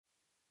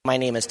My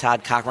name is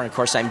Todd Cochran. Of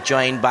course, I'm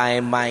joined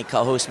by my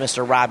co-host,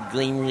 Mr. Rob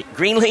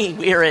Greenlee.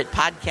 We are at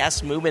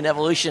Podcast Movement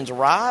Evolutions.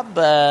 Rob,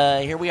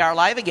 here we are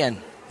live again.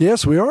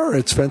 Yes, we are.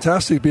 It's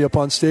fantastic to be up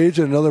on stage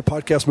at another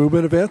Podcast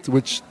Movement event,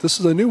 which this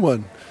is a new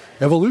one,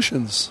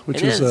 Evolutions,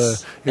 which is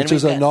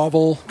a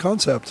novel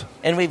concept.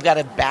 And we've got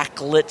a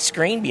backlit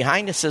screen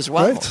behind us as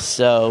well. Right.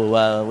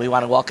 So we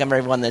want to welcome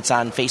everyone that's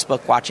on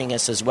Facebook watching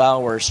us as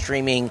well. We're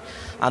streaming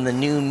on the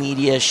New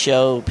Media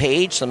Show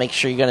page, so make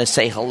sure you're going to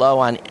say hello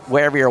on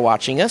wherever you're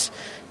watching us.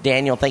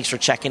 Daniel, thanks for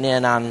checking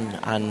in on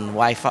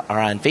Wi-Fi or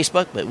on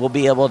Facebook, but we'll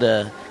be able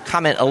to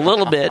comment a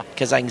little bit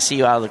because I can see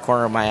you out of the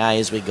corner of my eye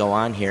as we go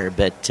on here.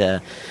 But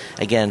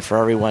again, for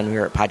everyone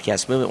here at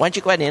Podcast Movement, why don't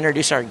you go ahead and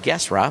introduce our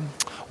guest, Rob?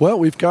 Well,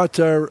 we've got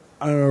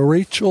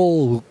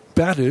Rachel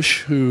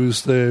Badish,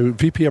 who's the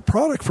VP of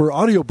Product for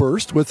Audio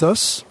Burst, with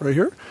us right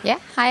here. Yeah.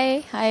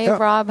 Hi, yeah.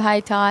 Rob. Hi,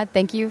 Todd.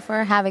 Thank you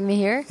for having me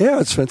here. Yeah,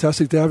 it's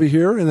fantastic to have you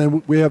here. And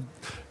then we have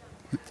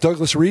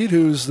Douglas Reed,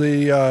 who's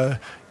the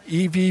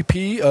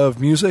EVP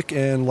of Music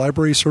and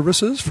Library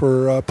Services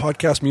for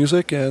Podcast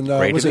Music and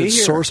was it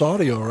Source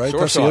Audio, right?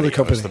 Source That's the Audio other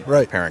company, is the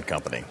right? Parent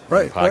company.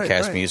 Right.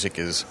 Podcast Music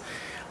is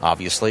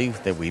obviously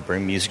that we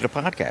bring music to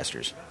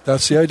podcasters.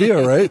 That's the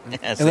idea, right?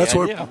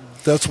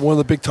 That's one of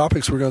the big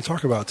topics we're going to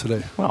talk about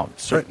today. Well,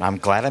 I'm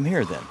glad I'm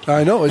here then.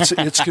 I know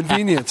it's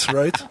convenient,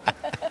 right?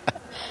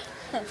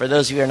 For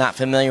those of you who are not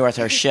familiar with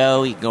our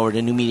show, you can go over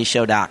to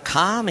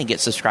newmediashow.com and get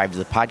subscribed to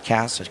the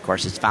podcast. Of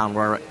course, it's found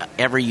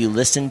wherever you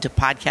listen to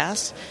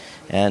podcasts.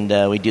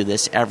 And we do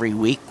this every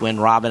week when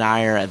Rob and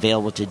I are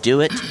available to do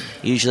it.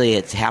 Usually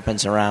it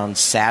happens around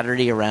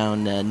Saturday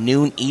around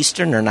noon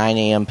Eastern or 9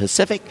 a.m.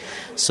 Pacific.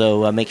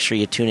 So make sure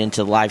you tune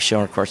into the live show.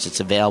 And, of course, it's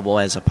available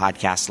as a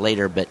podcast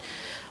later. But,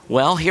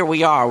 well, here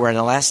we are. We're in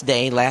the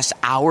last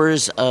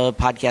hours of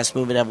Podcast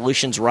Movement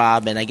Evolutions,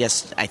 Rob. And I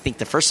think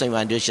the first thing we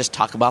want to do is just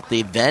talk about the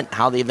event,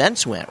 how the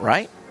events went,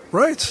 right?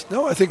 Right.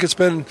 No, I think it's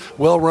been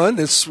well run.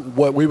 It's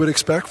what we would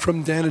expect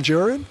from Dan and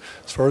Jared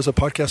as far as a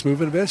Podcast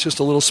Movement event. It's just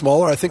a little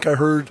smaller. I think I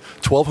heard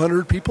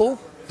 1,200 people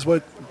is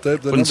what the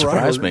Wouldn't number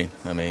surprise I heard. me.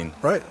 I mean,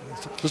 right.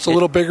 Just a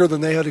little bigger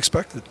than they had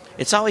expected.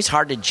 It's always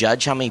hard to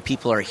judge how many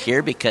people are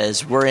here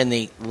because we're in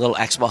the little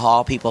expo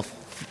hall. People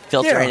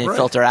filter in and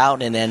filter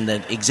out, and then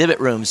the exhibit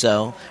rooms,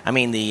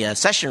 the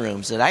session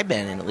rooms that I've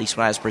been in, at least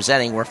when I was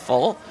presenting, were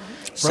full.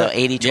 So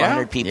 80 to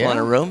 100 people in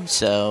a room,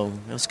 so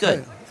it was good.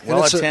 Right.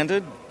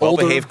 Well-attended,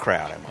 well-behaved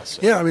crowd, I must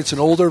say. Yeah, I mean, it's an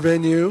older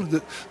venue.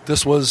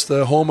 This was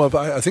the home of,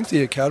 I think,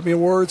 the Academy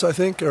Awards, or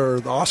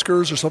the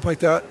Oscars or something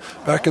like that,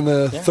 back in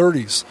the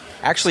 30s.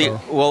 Actually,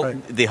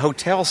 the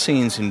hotel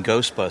scenes in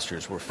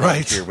Ghostbusters were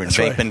filmed here when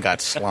Bateman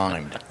got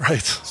slimed.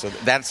 Right. So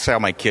that's how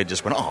my kid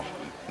just went,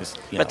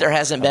 But there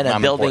hasn't been a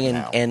building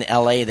in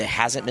L.A. that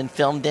hasn't been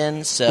filmed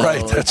in, so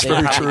right, that's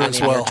very true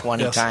as well.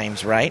 20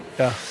 times, right?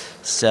 Yeah.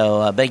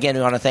 So, but again,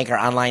 we want to thank our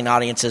online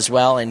audience as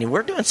well, and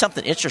we're doing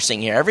something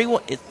interesting here.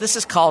 This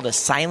is called a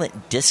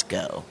silent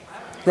disco.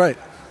 Right.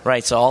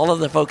 Right, so all of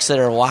the folks that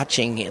are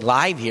watching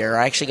live here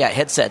actually got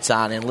headsets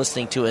on and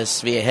listening to us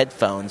via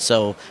headphones.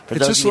 So for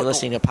those of you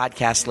listening to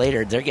podcasts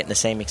later, they're getting the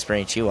same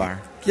experience you are.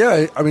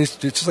 Yeah, I mean, it's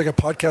just like a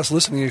podcast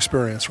listening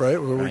experience,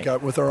 right, where we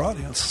got with our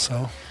audience.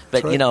 So,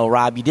 but,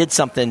 Rob, you did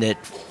something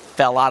that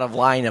fell out of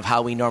line of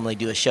how we normally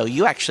do a show.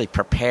 You actually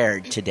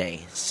prepared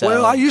today. So.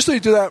 Well, I usually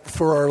do that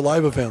for our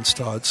live events,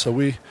 Todd. So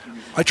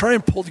I try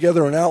and pull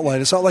together an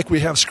outline. It's not like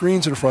we have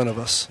screens in front of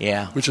us,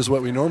 which is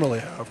what we normally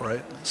have,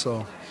 right?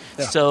 So,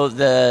 yeah.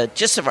 So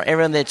just for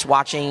everyone that's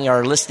watching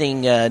or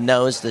listening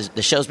knows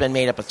the show's been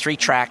made up of 3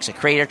 tracks: a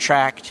creator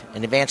track,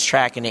 an advanced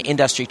track, and an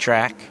industry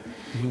track.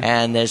 Mm-hmm.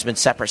 And there's been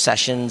separate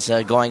sessions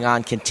going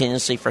on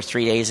continuously for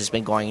 3 days. It's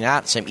been going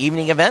on. Some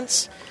evening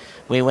events.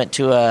 We went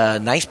to a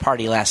nice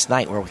party last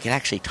night where we could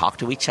actually talk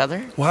to each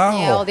other. Wow.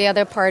 Yeah, all the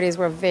other parties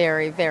were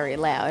very, very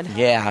loud.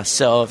 Yeah,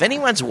 so if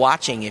anyone's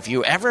watching, if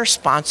you ever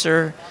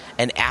sponsor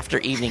an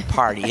after-evening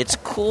party, it's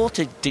cool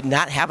to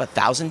not have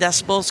 1,000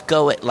 decibels.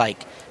 Go at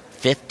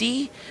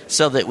 50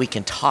 so that we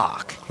can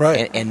talk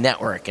and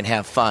network and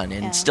have fun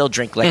and still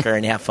drink liquor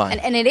and have fun.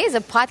 And it is a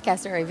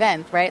podcaster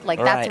event, right?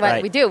 That's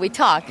what we do. We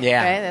talk.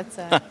 Yeah. Right?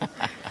 That's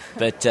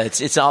But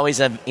it's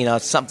always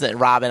it's something that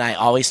Rob and I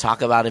always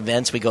talk about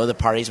events. We go to the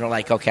parties and we're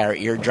like, okay, our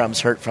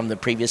eardrums hurt from the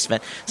previous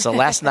event. So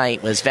last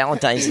night was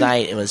Valentine's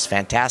night. It was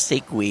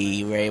fantastic.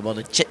 We were able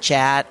to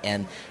chit-chat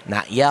and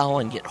not yell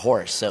and get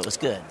hoarse. So it was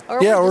good.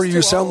 Or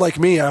you sound like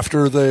me on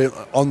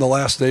the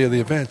last day of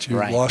the event. You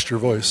lost your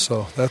voice.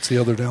 So that's the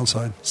other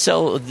downside.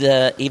 So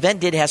the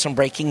event did have some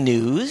breaking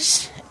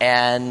news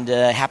and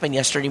happened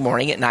yesterday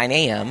morning at 9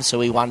 a.m. So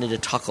we wanted to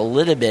talk a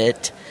little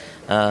bit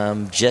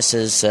just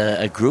as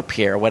a group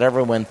here, what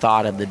everyone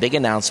thought of the big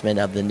announcement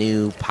of the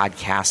new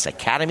Podcast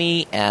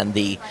Academy and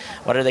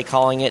what are they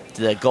calling it?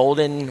 The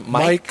Golden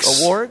Mike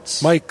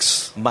Awards?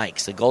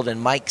 Mics. The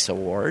Golden Mics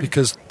Award.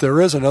 Because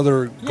there is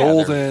another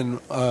Golden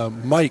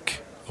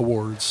Mike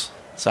Awards.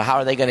 So how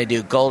are they going to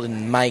do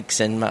Golden Mics?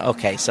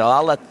 Okay, so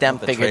I'll let them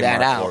figure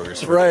that out.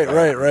 Right.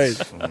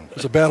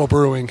 There's a battle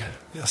brewing.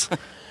 Yes.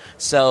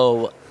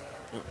 So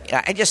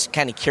I'm just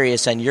kind of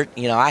curious on your,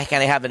 I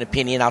kind of have an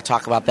opinion. I'll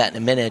talk about that in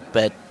a minute.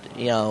 But,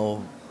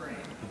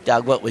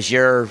 Doug, what was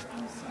your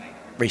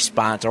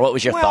response, or what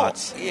was your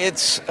thoughts?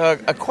 It's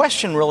a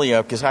question really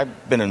because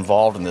I've been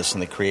involved in this in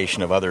the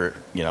creation of other,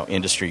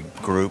 industry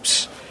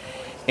groups.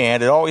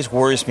 And it always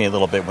worries me a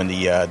little bit when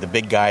the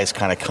big guys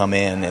kind of come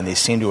in and they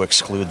seem to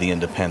exclude the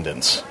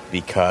independents,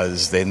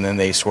 because then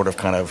they sort of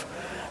kind of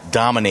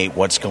dominate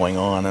what's going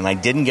on. And I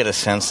didn't get a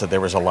sense that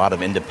there was a lot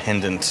of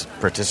independent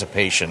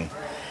participation.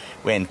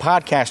 When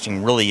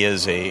podcasting really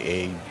is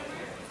the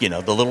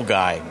little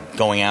guy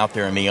going out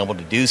there and being able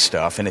to do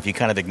stuff. And if you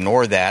kind of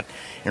ignore that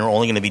and you're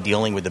only going to be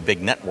dealing with the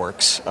big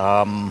networks,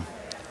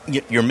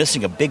 you're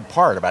missing a big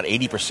part, about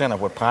 80% of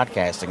what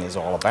podcasting is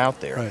all about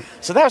there. Right.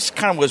 So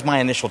that was my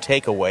initial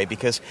takeaway,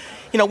 because,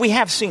 we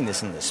have seen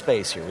this in this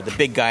space here, where the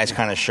big guys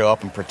kind of show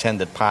up and pretend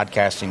that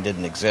podcasting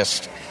didn't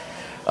exist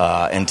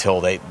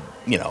until they,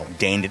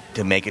 deigned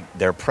to make it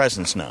their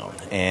presence known.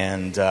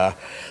 And so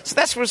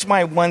that was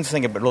my one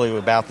thing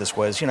about this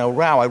was,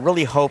 wow, I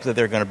really hope that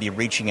they're going to be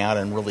reaching out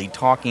and really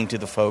talking to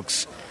the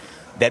folks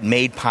that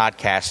made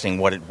podcasting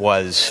what it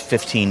was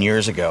 15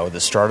 years ago, that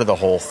started the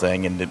whole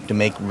thing, and to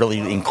make really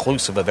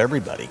inclusive of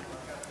everybody.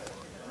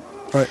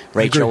 Right.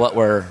 Rachel, what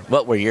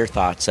were your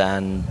thoughts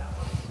on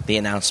the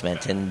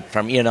announcement? And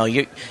from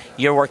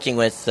you're working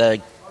with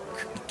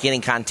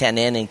getting content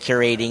in and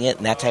curating it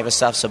and that type of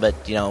stuff. So, but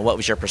what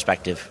was your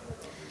perspective?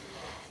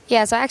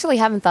 Yeah, so I actually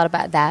haven't thought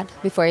about that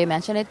before you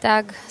mentioned it,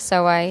 Doug.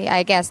 So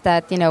I guess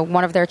that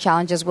one of their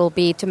challenges will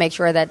be to make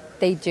sure that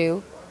they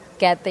do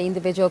get the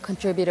individual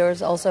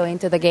contributors also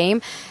into the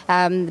game.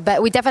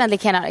 But we definitely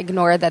cannot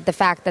ignore that the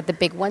fact that the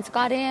big ones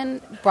got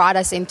in brought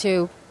us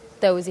into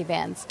those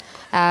events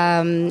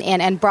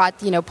and brought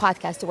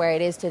podcast to where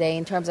it is today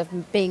in terms of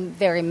being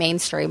very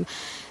mainstream.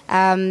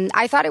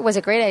 I thought it was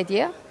a great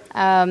idea.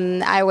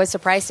 I was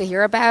surprised to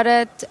hear about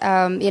it.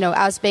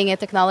 Us being a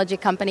technology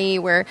company,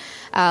 we're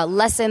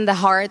less in the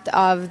heart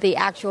of the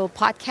actual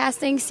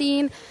podcasting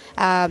scene,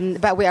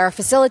 but we are a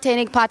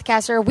facilitating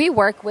podcaster. We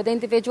work with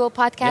individual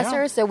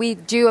podcasters, so we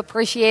do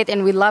appreciate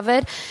and we love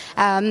it.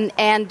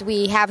 And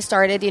we have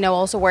started,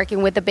 also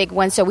working with the big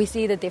ones, so we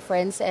see the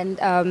difference and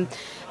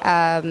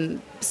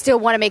still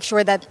want to make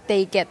sure that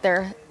they get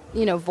their,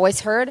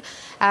 voice heard.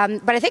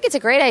 But I think it's a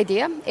great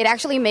idea. It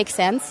actually makes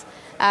sense.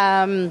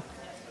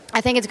 I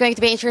think it's going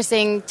to be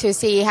interesting to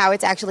see how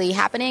it's actually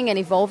happening and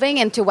evolving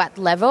and to what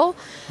level.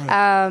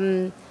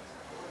 Right.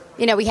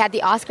 We had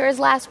the Oscars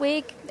last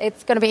week.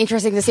 It's going to be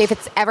interesting to see if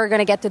it's ever going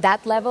to get to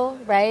that level,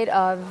 right,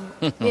 of,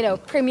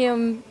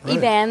 premium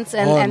events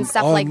and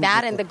stuff like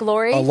that and the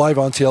glory. Live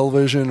on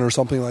television or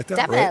something like that.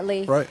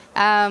 Definitely. Right.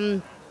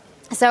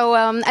 So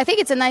I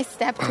think it's a nice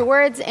step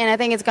towards, and I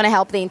think it's going to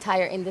help the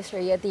entire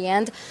industry at the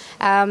end.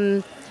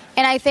 And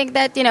I think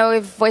that,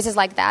 if voices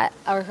like that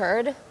are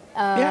heard,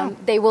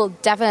 they will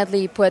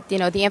definitely put,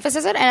 the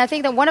emphasis on it. And I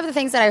think that one of the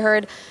things that I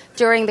heard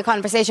during the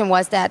conversation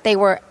was that they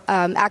were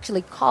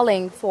actually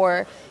calling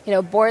for,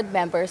 board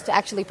members to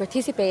actually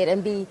participate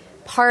and be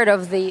part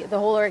of the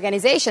whole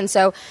organization.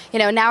 So,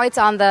 now it's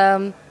on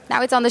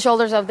the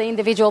shoulders of the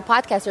individual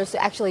podcasters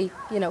to actually,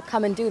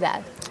 come and do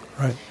that.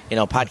 Right.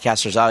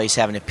 Podcasters always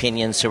have an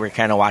opinion, so we're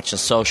kind of watching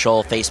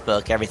social,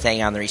 Facebook,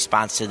 everything on the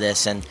response to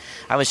this. And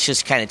I was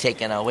just kind of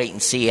taking a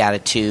wait-and-see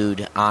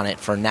attitude on it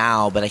for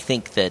now. But I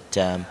think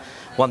that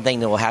one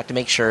thing that we'll have to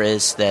make sure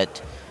is that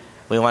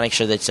we want to make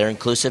sure that they're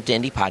inclusive to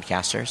indie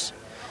podcasters.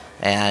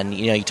 And,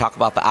 you talk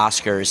about the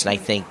Oscars, and I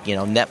think,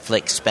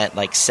 Netflix spent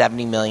like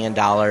 $70 million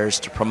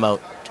to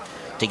promote,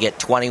 to get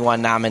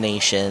 21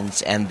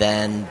 nominations, and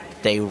then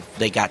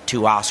they got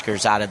 2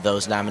 Oscars out of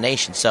those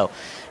nominations. So,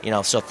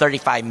 so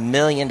 $35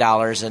 million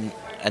in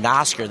an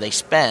Oscar they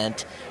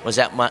spent was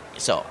that much.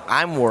 So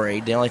I'm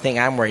worried. The only thing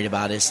I'm worried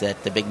about is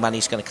that the big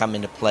money's going to come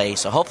into play.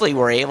 So hopefully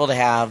we're able to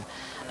have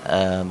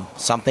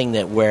something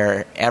that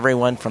where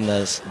everyone from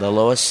the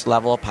lowest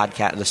level of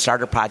podcast, the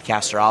starter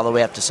podcaster, all the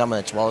way up to someone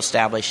that's well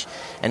established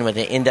and with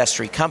an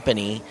industry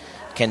company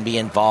can be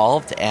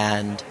involved.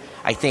 And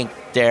I think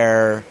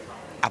their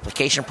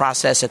application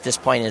process at this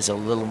point is a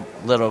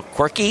little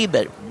quirky,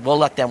 but we'll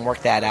let them work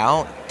that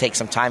out. Take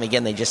some time.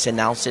 Again, they just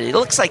announced it. It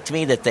looks like to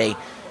me that they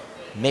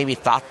maybe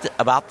thought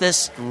about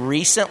this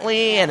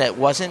recently, and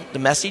the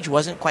message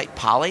wasn't quite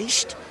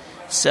polished.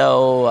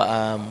 So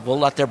we'll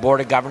let their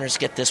board of governors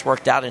get this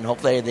worked out, and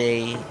hopefully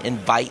they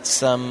invite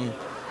some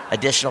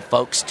additional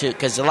folks too.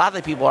 Because a lot of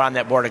the people on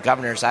that board of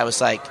governors, I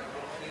was like,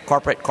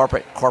 corporate,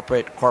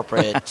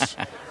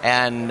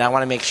 and I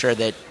want to make sure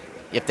that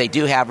if they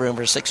do have room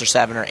for 6 or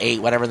 7 or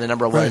 8, whatever the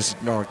number was,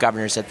 right,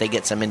 governors, that they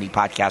get some indie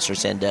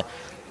podcasters in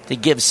to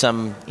give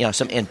some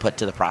some input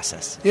to the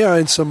process. Yeah,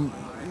 and some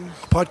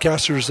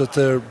podcasters that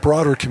the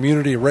broader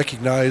community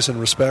recognize and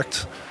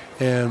respect,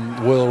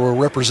 and will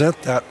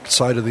represent that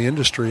side of the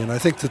industry. And I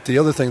think that the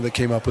other thing that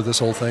came up with this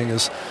whole thing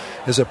is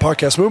that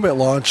Podcast Movement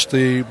launched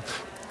the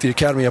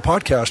Academy of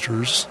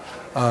Podcasters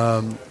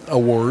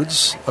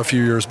awards a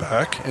few years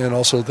back, and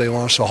also they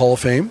launched a Hall of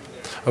Fame,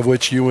 of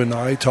which you and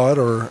I, Todd,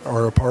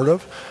 are a part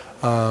of.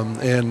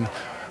 And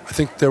I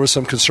think there was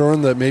some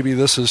concern that maybe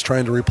this is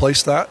trying to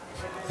replace that.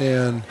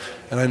 And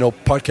I know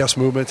Podcast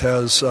Movement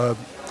has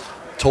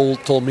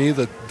told me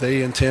that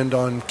they intend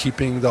on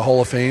keeping the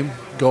Hall of Fame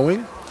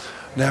going.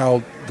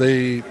 Now,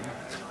 the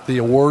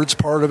awards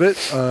part of it,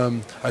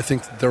 I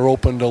think they're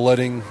open to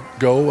letting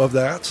go of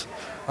that,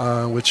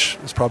 which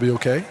is probably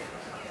okay.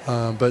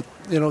 But,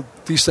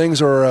 these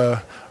things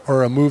are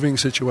a moving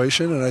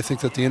situation, and I think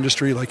that the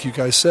industry, like you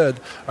guys said,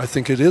 I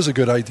think it is a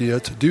good idea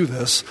to do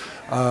this.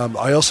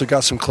 I also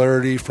got some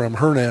clarity from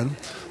Hernan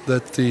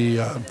that the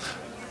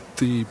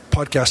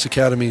Podcast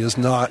Academy is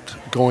not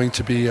going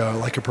to be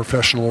like a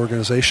professional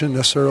organization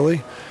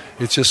necessarily.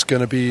 It's just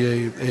going to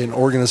be an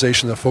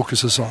organization that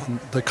focuses on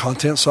the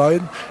content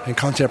side and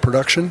content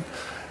production,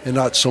 and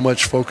not so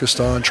much focused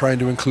on trying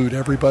to include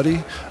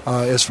everybody.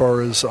 As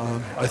far as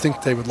I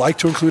think they would like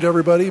to include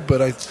everybody,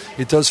 but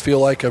it does feel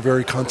like a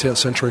very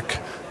content-centric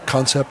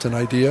concept and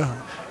idea,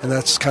 and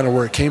that's kind of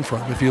where it came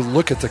from. If you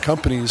look at the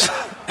companies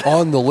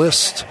on the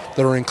list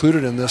that are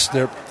included in this,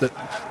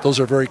 those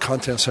are very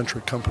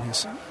content-centric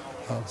companies.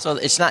 So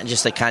it's not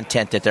just the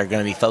content that they're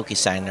going to be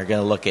focused on. They're going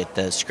to look at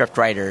the script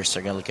writers.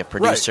 They're going to look at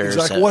producers.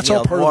 Right, exactly. What's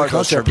all part more of the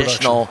content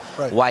traditional,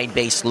 right.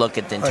 wide-based look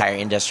at the entire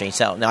industry.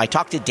 So now I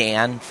talked to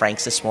Dan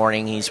Franks this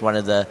morning. He's one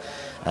of the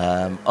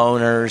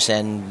owners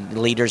and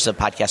leaders of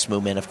Podcast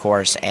Movement, of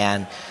course.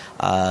 And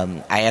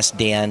I asked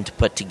Dan to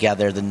put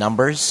together the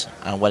numbers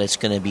on what it's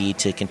going to be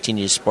to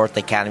continue to support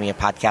the Academy of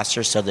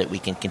Podcasters so that we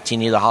can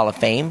continue the Hall of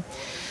Fame.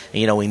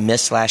 We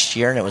missed last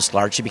year, and it was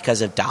largely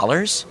because of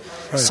dollars.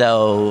 Right.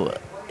 So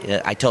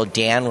I told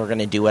Dan we're going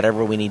to do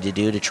whatever we need to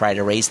do to try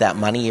to raise that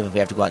money, even if we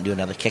have to go out and do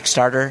another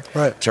Kickstarter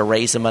to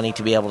raise the money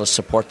to be able to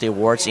support the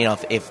awards.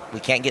 If we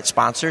can't get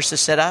sponsors to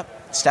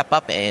step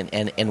up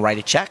and write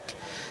a check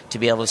to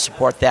be able to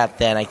support that,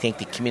 then I think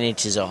the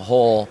community as a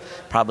whole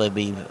probably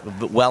be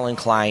well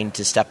inclined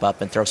to step up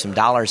and throw some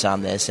dollars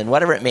on this. And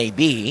whatever it may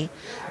be,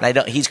 and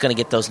he's going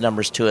to get those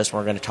numbers to us, and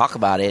we're going to talk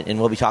about it, and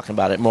we'll be talking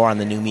about it more on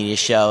the New Media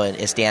Show and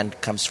as Dan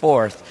comes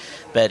forth.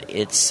 But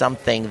it's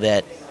something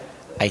that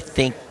I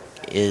think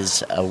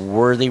is a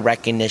worthy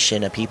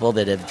recognition of people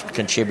that have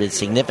contributed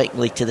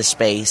significantly to the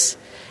space,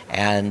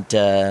 and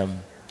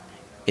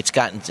it's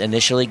gotten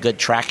initially good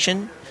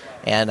traction,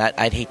 and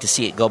I'd hate to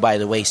see it go by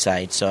the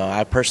wayside. So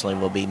I personally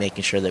will be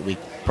making sure that we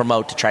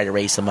promote to try to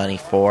raise the money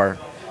for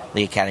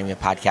the Academy of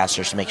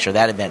Podcasters to make sure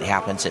that event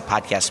happens at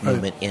Podcast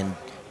Movement in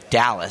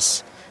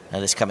Dallas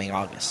this coming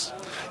August.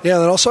 Yeah,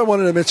 and also I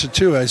wanted to mention,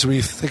 too, as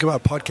we think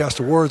about Podcast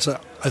Awards,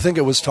 I think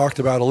it was talked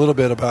about a little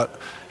bit about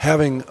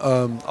having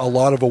a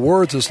lot of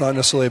awards is not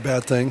necessarily a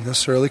bad thing,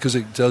 necessarily, because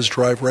it does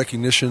drive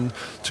recognition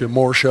to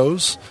more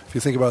shows. If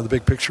you think about the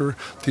big picture,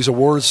 these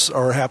awards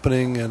are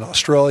happening in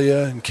Australia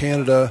and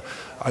Canada.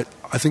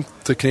 I think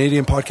the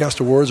Canadian Podcast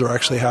Awards are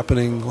actually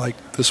happening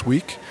like this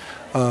week.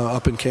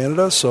 Up in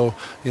Canada. So,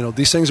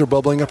 these things are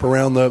bubbling up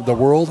around the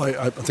world.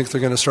 I think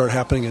they're going to start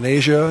happening in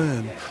Asia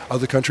and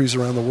other countries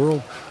around the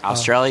world.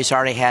 Australia's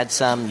already had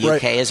some.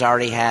 UK has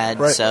already had.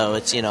 Right. So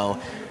it's,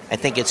 I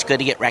think it's good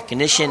to get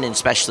recognition, and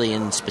especially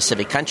in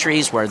specific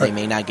countries where they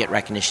may not get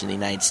recognition in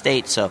the United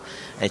States. So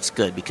it's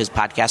good because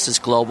podcast is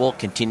global,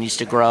 continues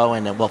to grow,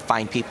 and we'll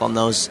find people in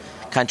those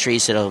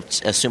countries that will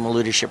assume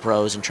leadership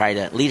roles and try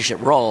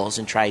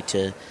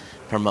to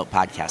promote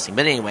podcasting.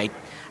 But anyway,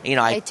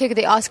 it took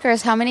the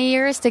Oscars how many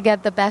years to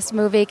get the best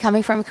movie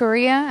coming from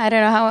Korea? I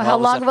don't know how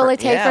long will it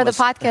take for the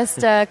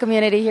podcast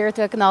community here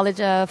to acknowledge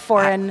a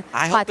foreign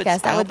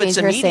podcast. I hope it's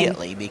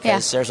immediately,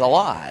 because there's a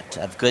lot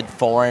of good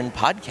foreign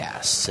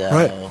podcasts.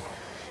 So,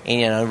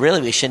 and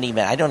really, we shouldn't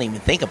even. I don't even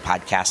think of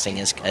podcasting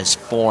as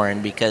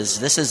foreign,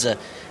 because this is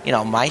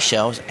my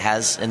show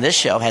has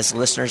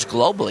listeners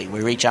globally.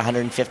 We reach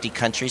 150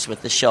 countries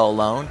with the show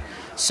alone.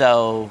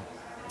 So.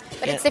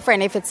 But it's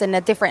different if it's in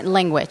a different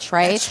language,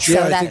 right?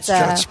 Yeah, I think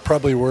that's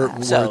probably where it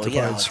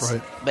divides,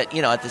 right? But,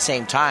 at the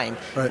same time,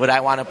 would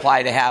I want to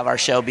apply to have our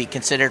show be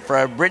considered for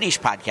a British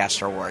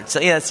Podcaster Award? So,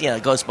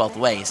 it goes both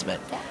ways. But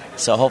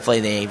so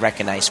hopefully they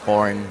recognize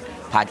foreign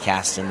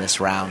podcasts in this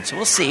round. So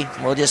we'll see.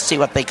 We'll just see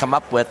what they come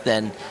up with,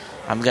 and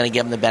I'm going to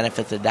give them the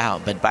benefit of the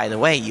doubt. But, by the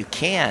way, you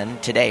can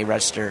today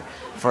register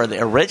for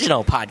the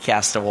original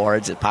Podcast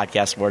Awards at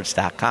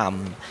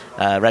podcastawards.com.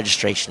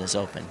 Registration is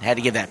open. Had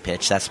to give that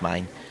pitch. That's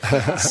mine.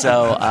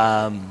 So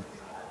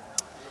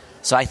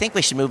I think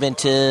we should move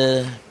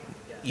into.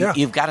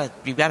 You've got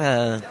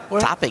a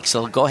topic.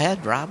 So go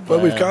ahead, Rob. Well,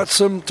 we've got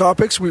some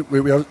topics.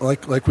 We have,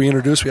 like we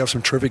introduced. We have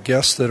some terrific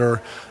guests that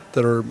are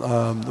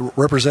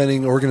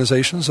representing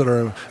organizations that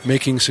are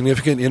making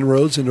significant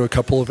inroads into a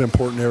couple of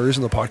important areas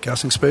in the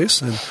podcasting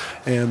space,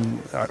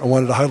 and I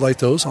wanted to highlight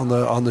those on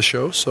the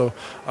show. So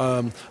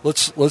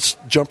let's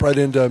jump right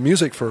into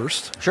music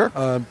first. Sure.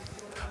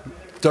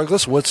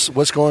 Douglas,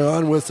 what's going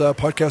on with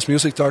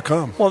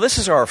podcastmusic.com? Well, this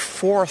is our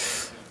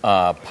fourth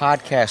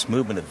podcast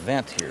movement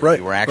event here. Right.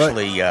 We were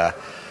actually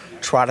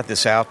trotted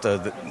this out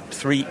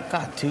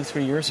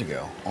 2-3 years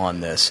ago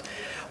on this.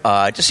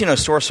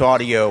 Source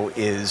Audio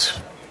is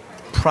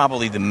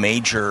probably the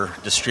major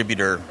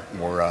distributor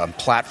or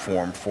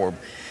platform for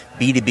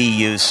B2B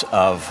use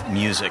of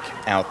music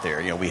out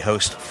there. We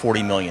host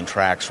 40 million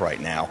tracks right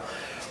now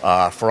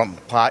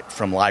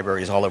from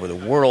libraries all over the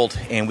world,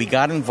 and we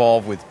got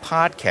involved with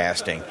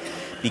podcasting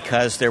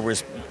because there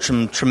was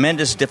some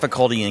tremendous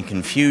difficulty and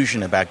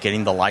confusion about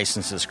getting the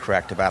licenses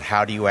correct, about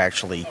how do you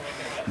actually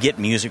get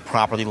music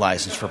properly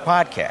licensed for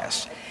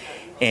podcasts.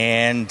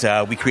 And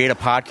we created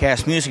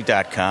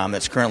podcastmusic.com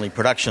that's currently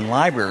production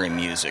library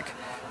music,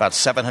 about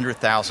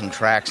 700,000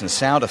 tracks and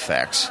sound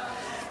effects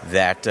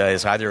that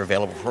is either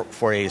available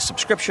for a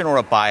subscription or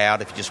a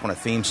buyout if you just want a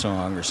theme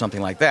song or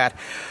something like that.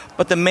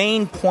 But the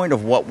main point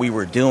of what we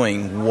were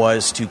doing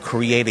was to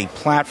create a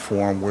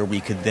platform where we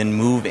could then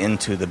move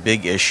into the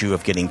big issue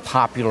of getting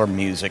popular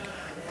music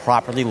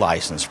properly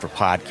licensed for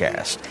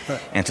podcast.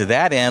 And to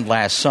that end,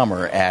 last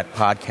summer at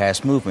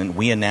Podcast Movement,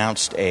 we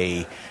announced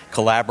a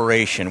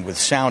collaboration with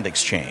Sound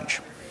Exchange,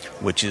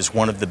 which is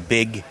one of the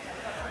big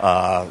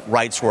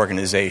rights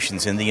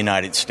organizations in the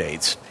United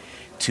States,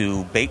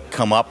 to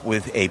come up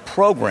with a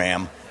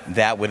program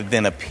that would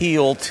then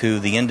appeal to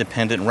the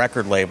independent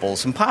record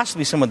labels and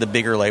possibly some of the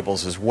bigger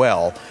labels as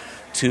well,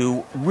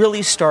 to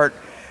really start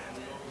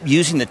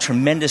using the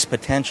tremendous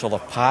potential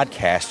of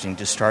podcasting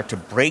to start to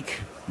break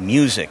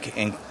music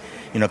and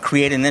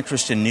create an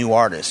interest in new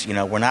artists.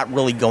 We're not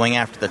really going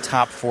after the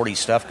top 40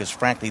 stuff because,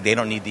 frankly, they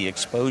don't need the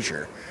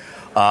exposure.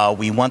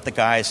 We want the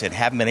guys that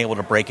haven't been able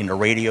to break into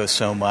radio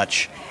so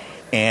much,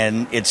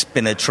 and it's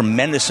been a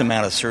tremendous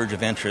amount of surge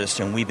of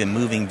interest, and we've been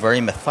moving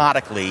very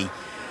methodically,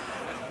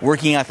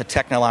 working out the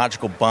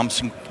technological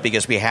bumps,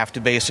 because we have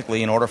to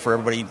basically, in order for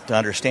everybody to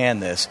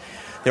understand this,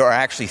 there are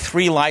actually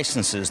 3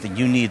 licenses that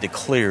you need to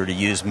clear to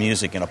use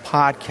music in a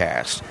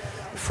podcast.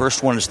 The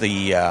first one is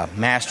the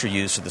master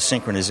use of the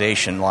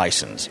synchronization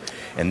license,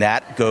 and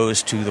that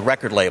goes to the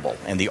record label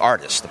and the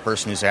artist, the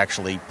person who's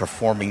actually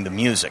performing the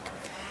music.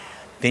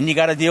 Then you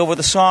got to deal with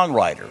the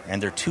songwriter, and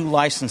there are 2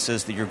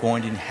 licenses that you're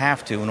going to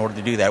have to in order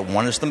to do that.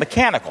 One is the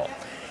mechanical.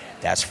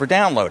 That's for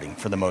downloading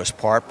for the most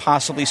part,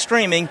 possibly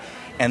streaming.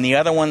 And the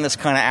other one that's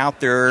kind of out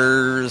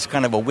there is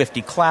kind of a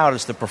whiffy cloud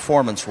is the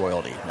performance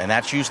royalty. And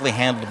that's usually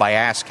handled by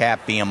ASCAP,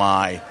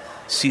 BMI,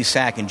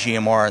 CSAC, and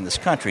GMR in this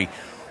country.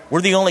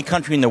 We're the only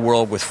country in the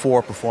world with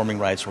 4 performing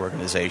rights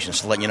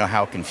organizations, to let you know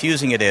how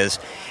confusing it is.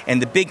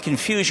 And the big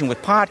confusion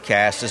with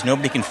podcasts is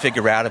nobody can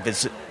figure out if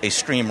it's a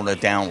stream or a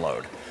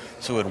download.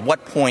 So at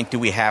what point do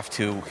we have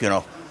to,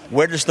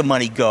 where does the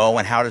money go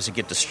and how does it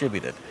get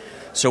distributed?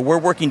 So we're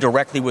working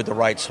directly with the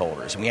rights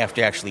holders, and we have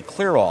to actually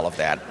clear all of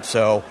that.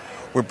 So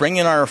we're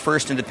bringing our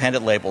first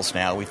independent labels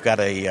now. We've got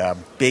a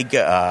big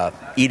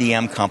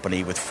EDM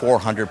company with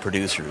 400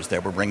 producers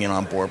that we're bringing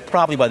on board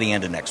probably by the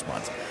end of next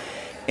month.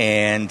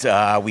 And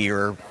we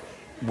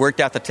worked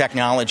out the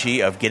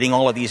technology of getting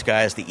all of these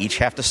guys. They each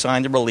have to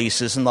sign the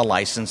releases and the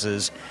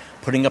licenses,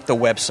 putting up the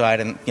website,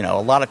 and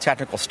a lot of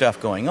technical stuff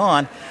going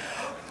on.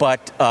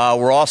 But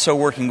we're also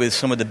working with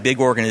some of the big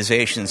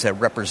organizations that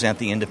represent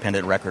the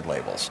independent record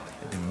labels.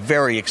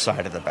 Very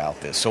excited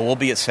about this. So we'll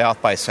be at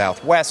South by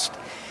Southwest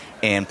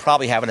and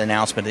probably have an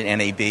announcement at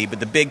NAB. But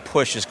the big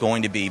push is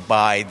going to be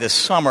by this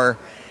summer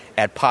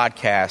at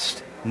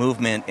Podcast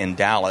Movement in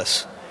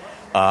Dallas.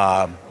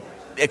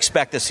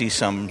 Expect to see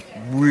some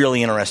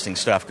really interesting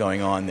stuff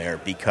going on there,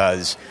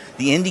 because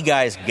the indie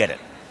guys get it,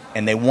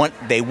 and they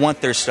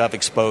want their stuff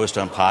exposed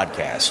on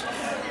podcasts.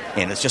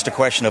 And it's just a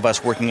question of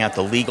us working out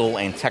the legal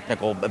and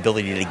technical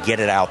ability to get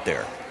it out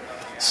there.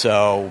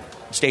 So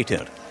stay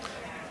tuned.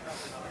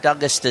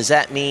 Douglas, does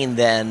that mean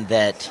then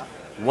that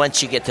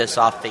once you get this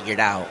all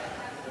figured out,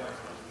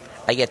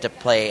 I get to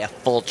play a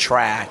full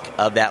track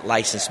of that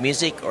licensed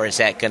music, or is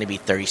that going to be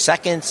 30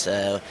 seconds?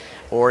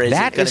 Or is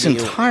that it going is to be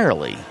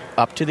entirely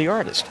up to the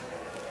artist,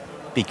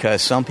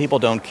 because some people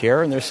don't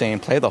care and they're saying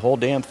play the whole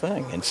damn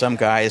thing. And some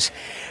guys,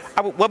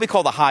 what we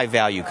call the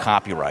high-value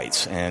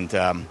copyrights, and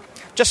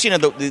just,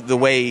 the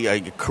way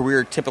a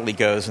career typically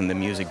goes in the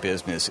music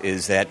business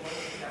is that,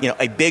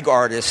 a big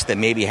artist that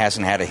maybe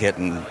hasn't had a hit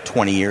in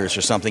 20 years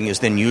or something is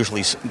then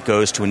usually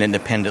goes to an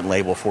independent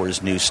label for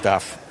his new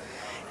stuff.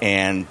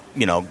 And,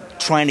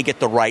 trying to get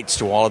the rights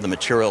to all of the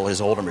material,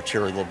 his older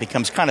material,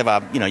 becomes kind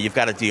of you've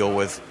got to deal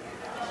with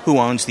who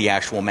owns the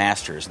actual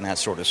masters and that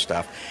sort of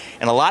stuff.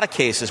 In a lot of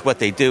cases, what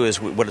they do is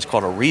what is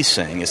called a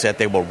re-sing, is that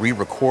they will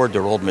re-record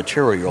their old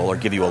material or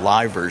give you a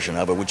live version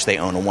of it, which they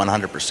own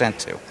 100%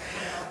 to.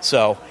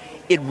 So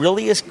it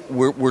really is,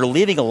 we're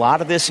leaving a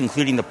lot of this,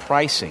 including the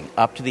pricing,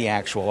 up to the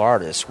actual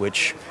artists,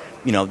 which,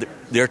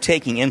 they're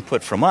taking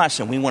input from us,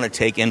 and we want to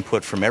take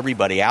input from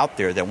everybody out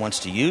there that wants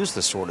to use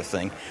this sort of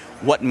thing,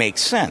 what makes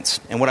sense.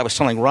 And what I was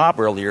telling Rob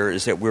earlier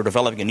is that we're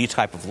developing a new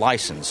type of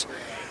license,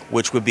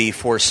 which would be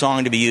for a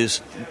song to be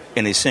used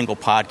in a single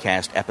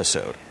podcast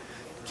episode.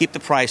 Keep the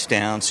price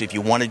down, so if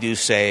you want to do,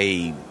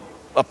 say,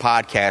 a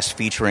podcast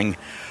featuring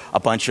a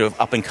bunch of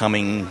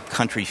up-and-coming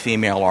country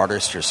female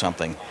artists or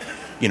something,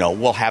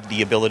 we'll have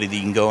the ability that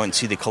you can go and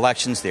see the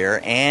collections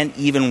there and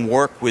even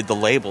work with the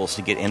labels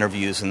to get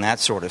interviews and that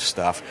sort of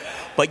stuff.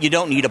 But you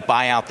don't need to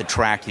buy out the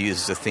track to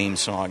use as a theme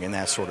song and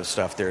that sort of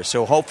stuff there.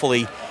 So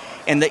hopefully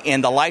And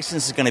the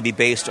license is going to be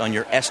based on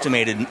your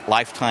estimated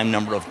lifetime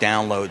number of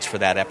downloads for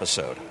that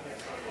episode.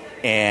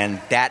 And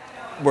that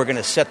we're going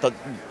to set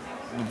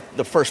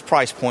the first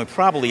price point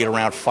probably at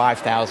around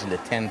 5,000 to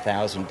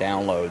 10,000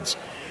 downloads,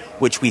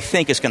 which we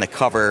think is going to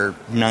cover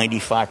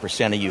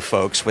 95% of you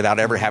folks without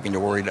ever having to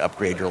worry to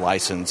upgrade your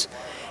license.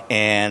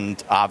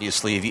 And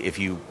obviously, if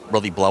you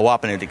really blow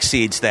up and it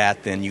exceeds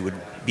that, then you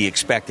would be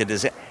expected,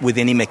 as with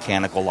any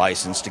mechanical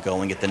license, to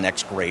go and get the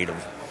next grade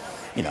of,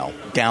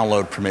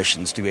 download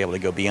permissions to be able to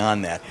go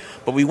beyond that.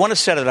 But we want to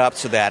set it up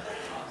so that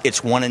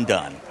it's one and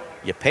done.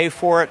 You pay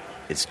for it,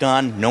 it's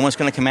done. No one's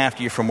going to come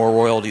after you for more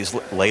royalties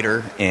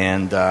later,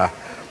 and we're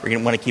going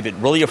to want to keep it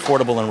really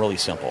affordable and really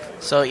simple.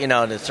 So,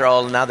 to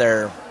throw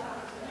another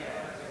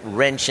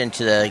wrench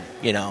into the,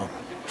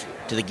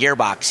 to the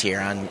gearbox here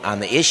on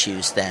the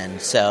issues then.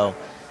 So,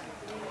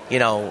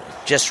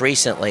 just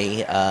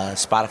recently,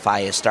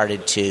 Spotify has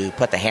started to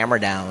put the hammer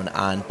down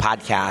on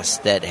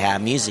podcasts that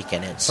have music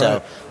in it.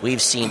 So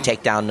we've seen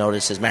takedown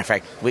notices. Matter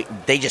of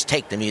fact, they just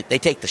take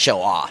the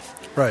show off.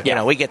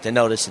 Right. We get the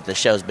notice that the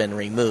show's been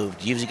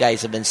removed. You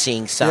guys have been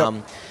seeing some.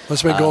 Yep.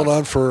 It's been going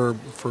on for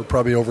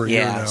probably over a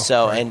year now.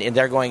 So and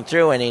they're going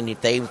through, and if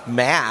they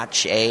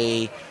match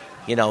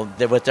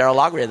with their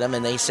logarithm,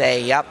 and they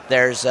say, "Yep,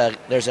 there's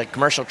a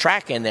commercial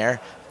track in there."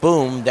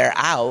 Boom, they're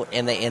out,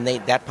 and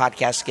that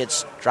podcast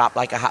gets dropped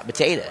like a hot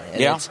potato.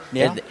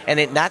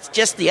 And not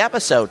just the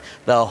episode;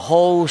 the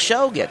whole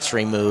show gets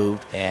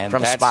removed and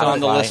from that's Spotify. On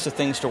the list of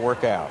things to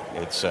work out.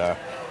 It's just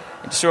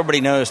so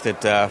everybody knows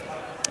that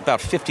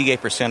about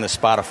 58% of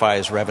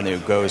Spotify's revenue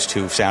goes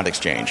to Sound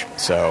Exchange.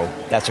 So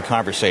that's a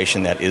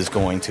conversation that is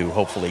going to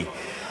hopefully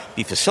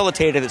be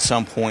facilitated at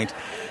some point.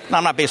 Now,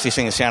 I'm not basically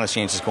saying the Sound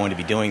Exchange is going to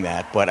be doing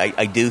that, but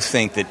I do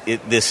think that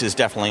this is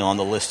definitely on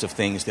the list of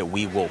things that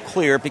we will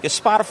clear, because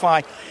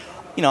Spotify,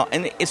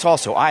 and it's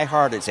also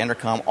iHeart, it's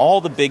Entercom,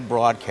 all the big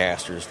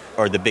broadcasters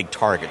are the big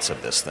targets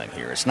of this thing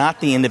here. It's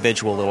not the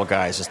individual little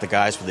guys, it's the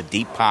guys with the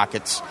deep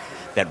pockets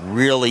that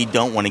really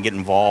don't want to get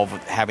involved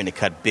with having to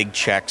cut big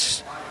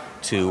checks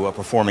to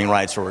performing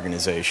rights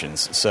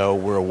organizations. So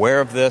we're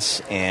aware of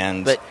this,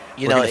 and but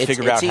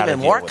it's even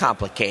more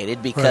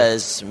complicated,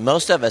 because right.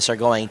 most of us are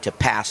going to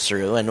pass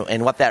through,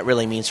 and what that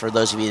really means for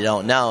those of you who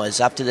don't know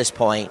is up to this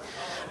point,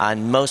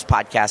 on most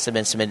podcasts have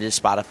been submitted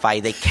to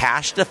Spotify, they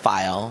cache the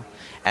file,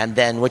 and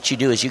then what you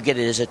do is you get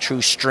it as a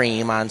true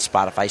stream on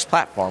Spotify's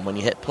platform when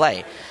you hit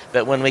play.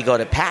 But when we go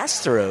to pass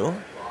through,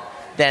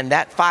 then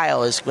that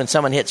file is, when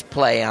someone hits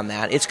play on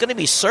that, it's going to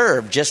be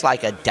served just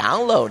like a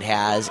download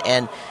has,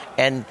 and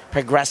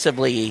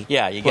progressively you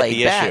get played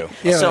the back. issue.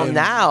 Yeah, So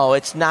now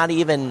it's not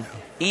even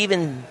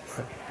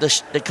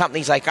the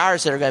companies like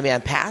ours that are going to be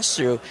on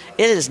pass-through,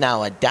 it is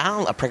now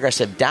a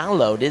progressive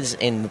download. It is,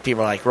 and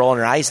people are like rolling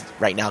their eyes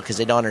right now because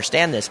they don't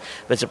understand this,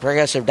 but it's a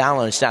progressive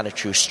download. It's not a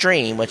true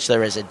stream, which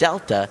there is a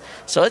delta.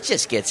 So it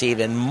just gets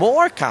even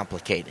more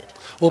complicated.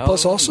 Well,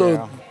 plus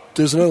also...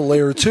 There's another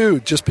layer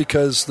too. Just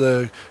because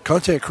the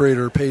content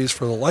creator pays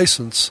for the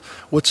license,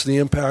 what's the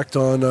impact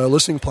on a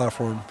listening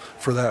platform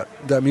for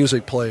that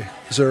music play?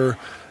 Is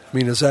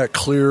that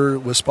clear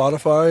with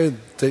Spotify?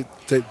 They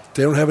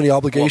don't have any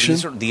obligation.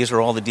 Well, these are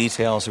all the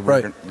details.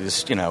 Right.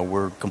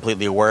 We're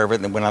completely aware of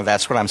it, and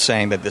that's what I'm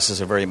saying. That this is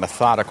a very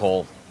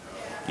methodical.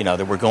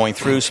 That we're going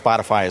through.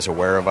 Spotify is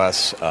aware of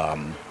us.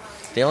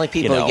 The only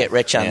people who get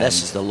rich on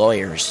this is the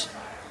lawyers.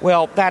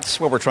 Well, that's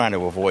what we're trying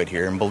to avoid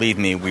here, and believe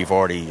me, we've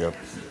already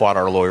bought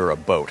our lawyer a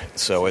boat,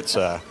 so it's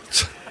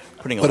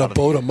putting a lot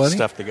of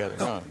stuff together.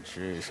 Oh,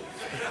 jeez.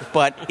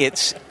 But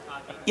it's,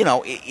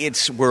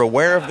 we're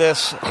aware of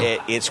this.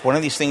 It's one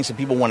of these things that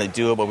people want to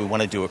do, but we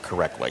want to do it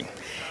correctly.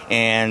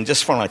 And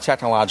just from a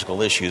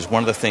technological issues,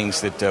 one of the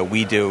things that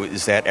we do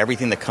is that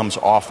everything that comes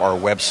off our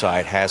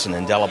website has an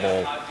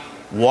indelible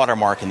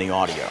watermark in the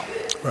audio.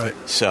 Right.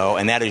 So,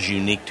 and that is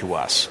unique to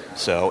us.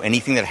 So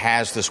anything that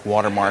has this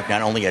watermark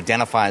not only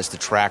identifies the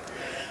track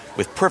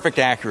with perfect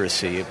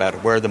accuracy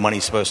about where the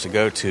money's supposed to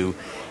go to,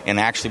 and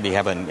actually we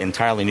have an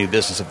entirely new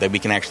business that we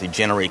can actually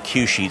generate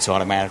cue sheets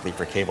automatically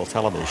for cable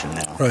television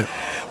now. Right.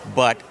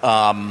 But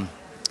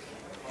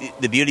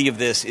the beauty of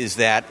this is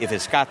that if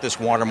it's got this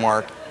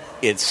watermark,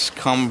 it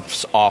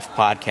comes off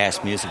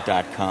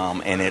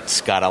podcastmusic.com, and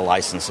it's got a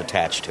license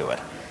attached to it.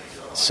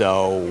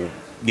 So...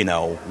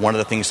 one of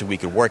the things that we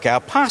could work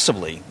out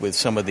possibly with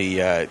some of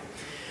the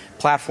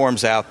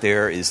platforms out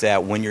there is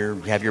that when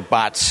you have your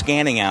bot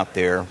scanning out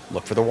there,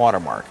 look for the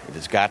watermark. If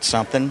it's got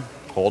something,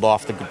 hold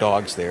off the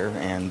dogs there,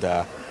 and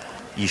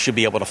you should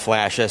be able to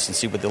flash us and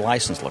see what the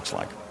license looks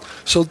like.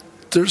 So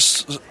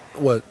there's,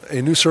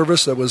 a new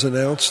service that was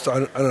announced, I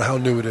don't know how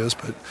new it is,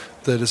 but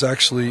that is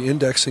actually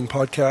indexing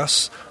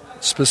podcasts,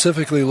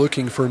 specifically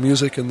looking for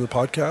music in the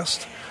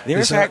podcast?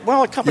 There's a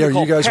company are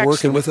called you guys PEX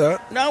working with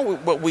that? No,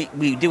 but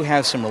we do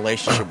have some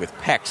relationship with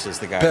PEX as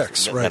the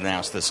guys that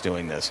announced this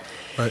doing this.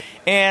 Right.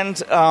 And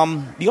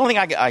the only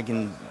thing I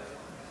can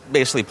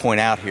basically point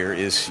out here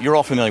is you're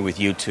all familiar with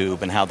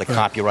YouTube and how the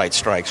copyright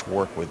strikes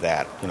work with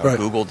that.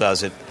 Google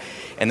does it,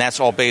 and that's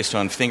all based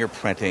on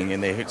fingerprinting,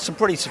 and it's some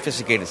pretty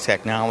sophisticated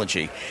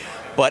technology.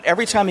 But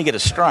every time you get a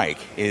strike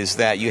is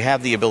that you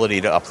have the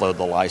ability to upload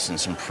the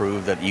license and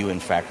prove that you, in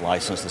fact,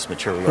 license this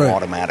material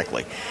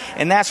automatically.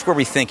 And that's where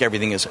we think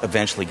everything is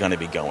eventually going to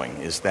be going,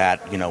 is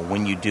that,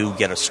 when you do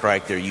get a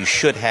strike there, you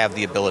should have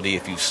the ability,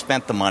 if you've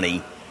spent the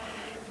money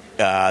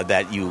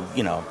that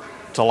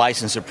to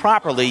license it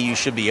properly, you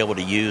should be able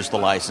to use the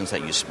license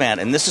that you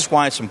spent. And this is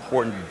why it's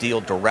important to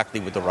deal directly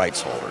with the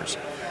rights holders,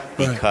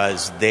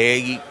 because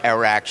they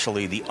are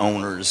actually the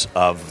owners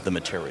of the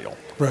material.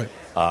 Right.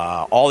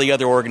 All the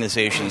other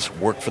organizations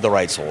work for the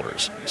rights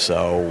holders.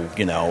 So,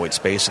 it's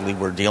basically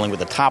we're dealing with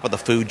the top of the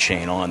food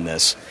chain on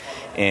this.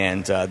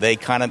 And they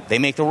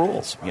make the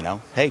rules,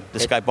 Hey,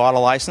 this guy bought a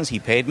license, he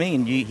paid me,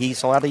 and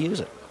he's allowed to use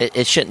it.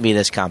 It shouldn't be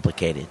this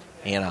complicated,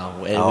 it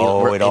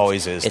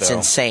always is, It's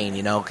insane,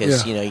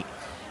 because,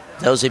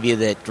 those of you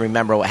that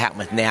remember what happened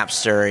with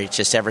Napster, it's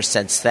just ever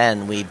since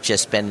then, we've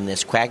just been in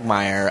this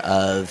quagmire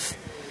of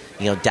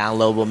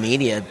downloadable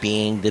media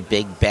being the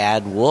big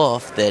bad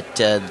wolf that,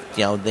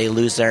 they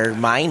lose their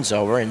minds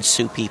over and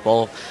sue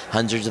people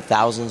hundreds of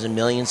thousands and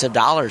millions of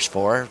dollars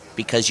for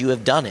because you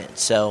have done it.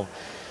 So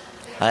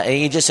and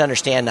you just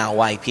understand now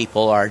why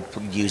people are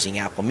using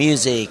Apple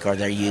Music or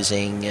they're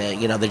using,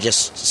 they're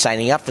just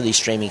signing up for these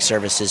streaming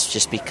services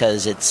just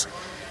because it's,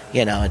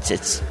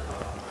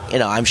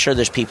 I'm sure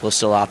there's people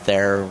still out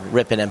there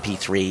ripping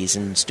MP3s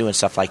and doing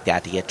stuff like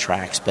that to get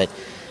tracks, but,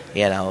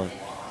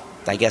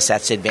 I guess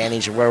that's the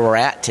advantage of where we're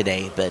at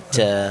today, but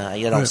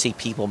you don't see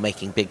people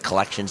making big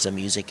collections of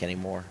music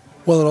anymore.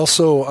 Well, and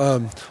also,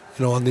 on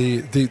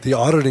the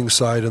auditing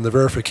side and the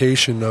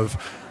verification of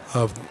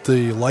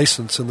the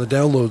license and the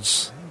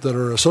downloads that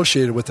are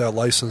associated with that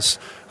license,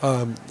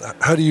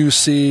 how do you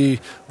see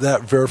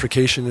that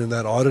verification and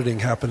that auditing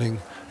happening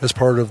as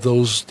part of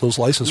those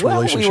license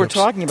relationships? We were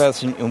talking about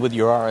this with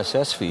your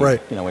RSS feed,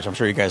 which I'm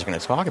sure you guys are going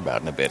to talk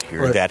about in a bit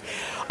here, that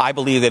I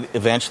believe that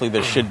eventually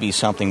there should be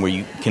something where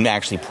you can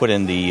actually put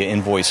in the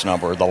invoice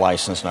number, the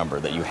license number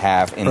that you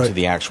have into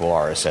the actual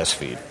RSS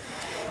feed.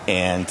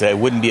 And it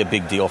wouldn't be a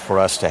big deal for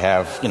us to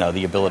have,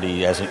 the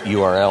ability as a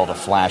URL to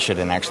flash it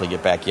and actually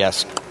get back,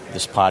 yes,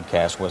 this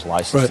podcast was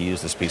licensed to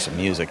use this piece of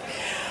music.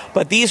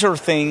 But these are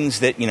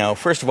things that,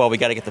 first of all, we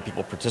got to get the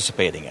people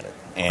participating in it.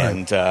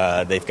 And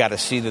they've got to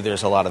see that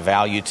there's a lot of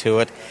value to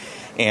it.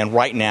 And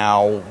right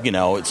now,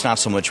 it's not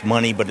so much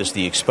money, but it's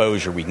the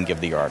exposure we can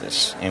give the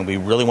artists. And we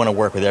really want to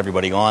work with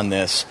everybody on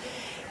this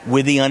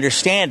with the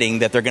understanding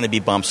that there are going to be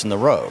bumps in the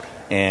road.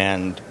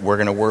 And we're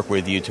going to work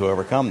with you to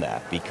overcome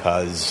that,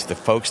 because the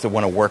folks that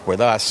want to work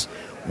with us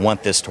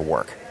want this to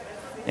work.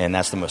 And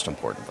that's the most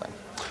important thing.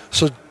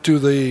 So do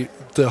the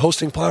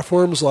hosting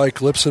platforms like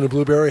Libsyn and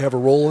Blueberry have a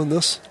role in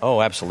this?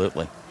 Oh,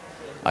 absolutely.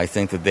 I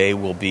think that they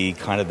will be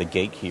kind of the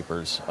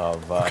gatekeepers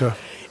of...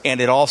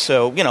 And it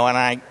also, and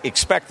I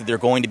expect that there are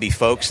going to be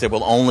folks that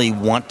will only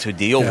want to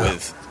deal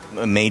with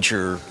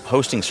major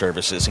hosting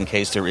services in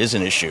case there is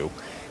an issue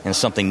and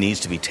something needs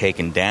to be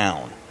taken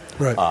down.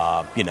 Right.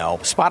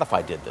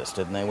 Spotify did this,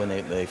 didn't they, when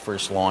they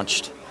first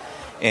launched?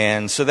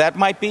 And so that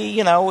might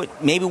be,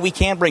 maybe we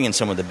can bring in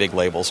some of the big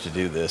labels to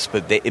do this,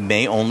 but it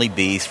may only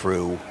be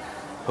through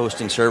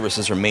hosting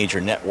services or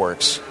major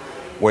networks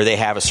where they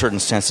have a certain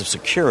sense of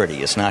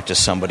security. It's not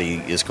just somebody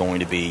is going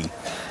to be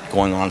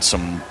going on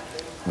some,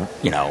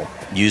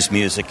 use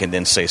music and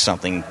then say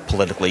something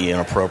politically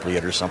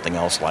inappropriate or something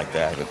else like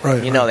that.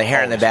 The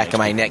hair in the back of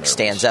my neck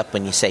stands up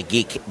when you say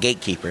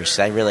gatekeepers.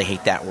 I really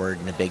hate that word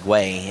in a big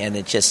way. And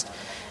it just,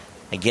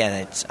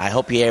 again, I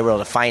hope you're able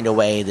to find a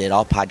way that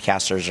all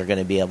podcasters are going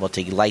to be able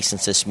to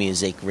license this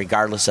music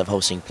regardless of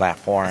hosting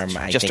platform.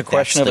 It's just a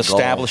question of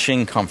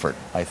establishing comfort,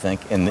 I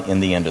think, in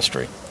the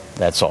industry.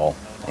 That's all.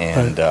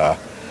 And,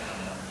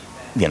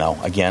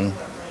 again,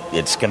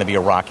 it's going to be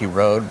a rocky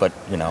road, but,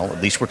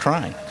 at least we're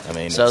trying. I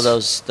mean, so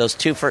those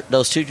two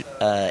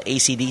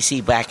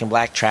AC/DC Back in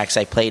Black tracks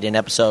I played in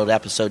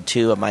episode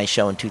 2 of my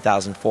show in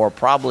 2004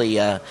 probably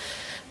is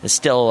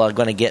still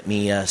going to get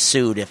me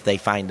sued if they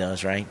find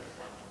those, right?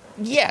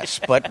 Yes,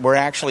 but we're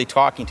actually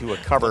talking to a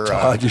cover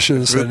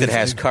group that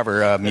has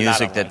cover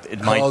music that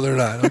it might... Oh, they're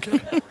not. Okay.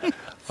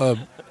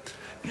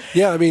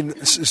 Yeah, I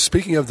mean,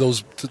 speaking of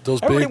those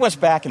everybody wants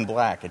Back in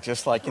Black. It's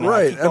just like,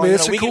 right. I mean,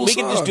 it's a cool we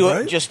can just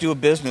song, just do a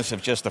business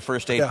of just the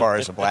first 8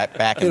 bars of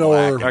Back in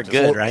Black. Are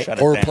good, right?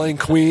 Or playing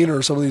Queen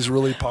or some of these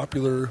really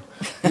popular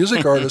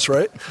music artists,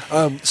 right?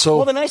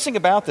 Well, the nice thing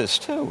about this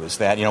too is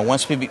that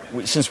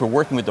since we're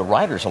working with the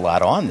writers a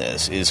lot on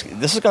this is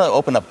going to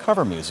open up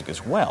cover music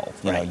as well.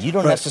 You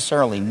don't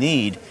necessarily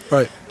need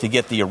to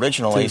get the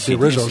original AC/DC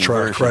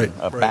version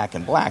of Back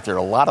in Black. There are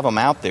a lot of them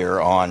out there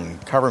on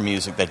cover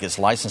music that gets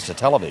licensed to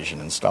television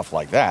and stuff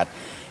like that,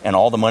 and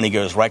all the money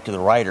goes right to the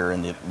writer,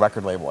 and the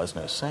record label has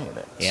no say in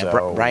it. Yeah,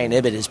 so, Brian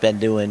Ibbott has been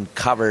doing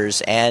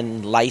covers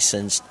and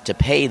licensed to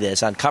pay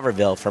this on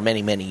Coverville for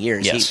many, many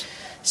years. Yes.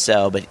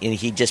 But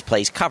he just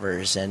plays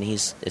covers, and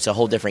it's a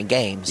whole different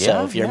game.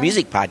 So if you're a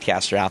music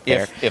podcaster out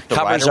there, if the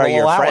covers writer are will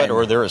your allow friend. it,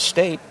 or their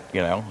estate,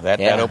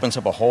 that opens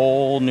up a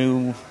whole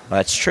new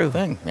that's true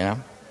thing.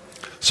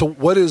 So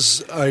what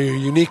is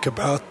unique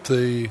about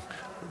the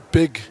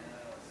big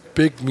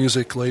big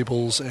music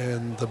labels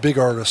and the big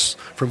artists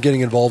from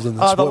getting involved in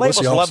this? The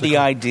labels love the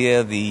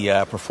idea.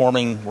 The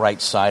performing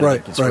rights side of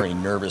it gets very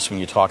nervous when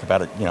you talk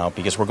about it,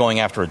 because we're going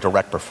after a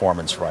direct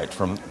performance right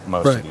from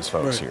most of these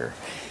folks here.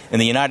 In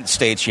the United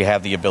States, you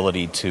have the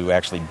ability to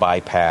actually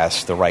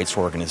bypass the rights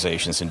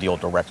organizations and deal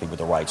directly with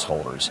the rights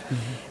holders.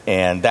 Mm-hmm.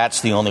 And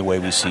that's the only way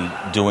we see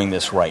doing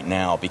this right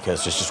now,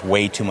 because there's just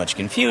way too much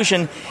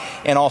confusion.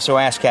 And also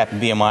ASCAP and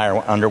BMI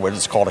are under what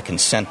is called a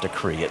consent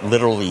decree. It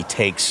literally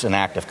takes an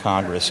act of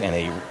Congress and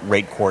a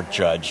rate court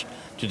judge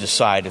to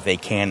decide if they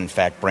can, in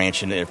fact,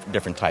 branch into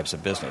different types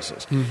of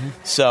businesses. Mm-hmm.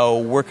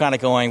 So we're kind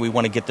of we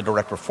want to get the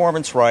direct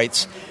performance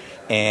rights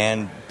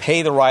and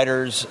pay the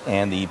writers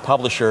and the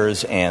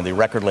publishers and the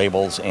record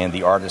labels and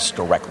the artists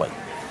directly.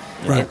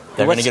 Right.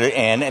 They're going to get it,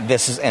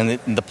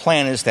 and the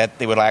plan is that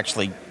they would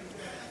actually,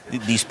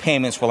 these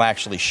payments will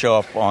actually show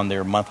up on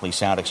their monthly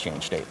Sound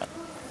Exchange statement.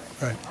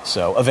 Right.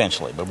 So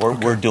eventually, but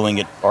we're doing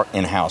it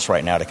in house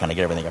right now to kind of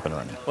get everything up and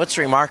running. What's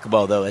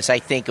remarkable though is I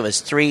think it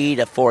was 3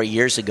 to 4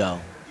 years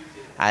ago,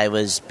 I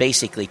was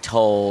basically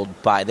told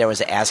there was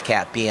an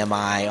ASCAP,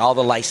 BMI, all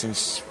the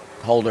license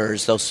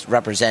holders, those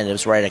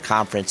representatives were at a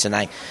conference, and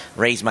I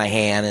raised my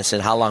hand and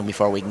said, how long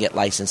before we can get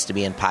licensed to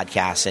be in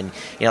podcasts? And,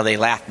 they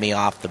laughed me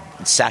off the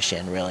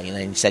session, really. And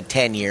they said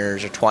 10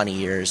 years or 20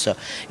 years. So,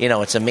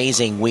 it's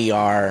amazing we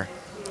are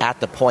at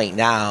the point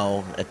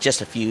now,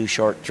 just a few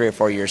short 3 or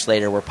 4 years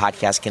later, where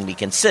podcasts can be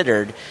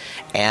considered.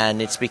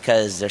 And it's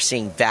because they're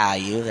seeing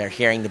value, they're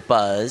hearing the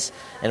buzz,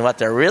 and what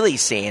they're really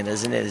seeing,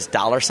 isn't it, is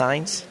dollar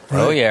signs? Right.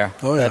 Oh, yeah.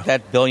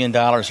 That $1 billion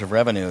of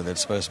revenue that's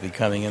supposed to be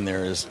coming in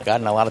there has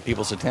gotten a lot of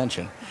people's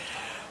attention.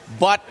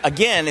 But,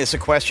 again, it's a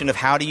question of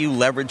how do you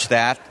leverage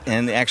that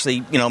and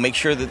actually, make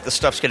sure that the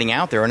stuff's getting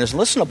out there and is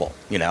listenable.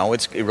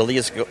 It really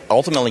is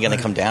ultimately going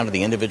to come down to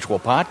the individual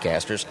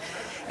podcasters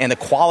and the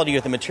quality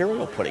of the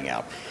material putting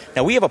out.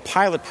 Now, we have a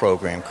pilot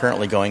program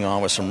currently going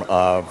on with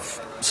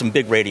some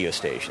big radio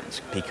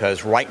stations,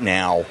 because right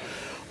now,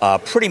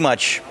 pretty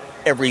much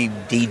every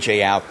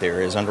DJ out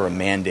there is under a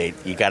mandate.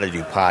 You got to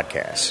do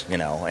podcasts,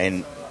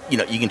 and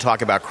you can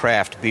talk about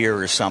craft beer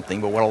or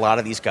something, but what a lot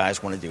of these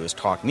guys want to do is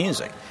talk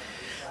music.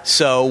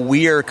 So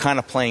we are kind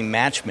of playing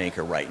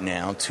matchmaker right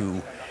now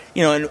to,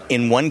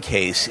 in one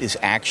case is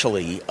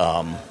actually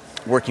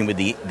working with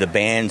the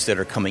bands that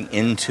are coming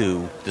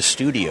into the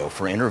studio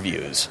for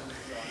interviews,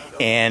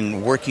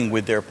 and working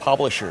with their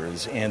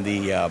publishers and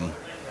the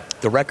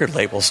record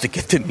labels to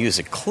get the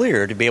music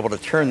clear to be able to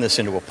turn this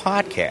into a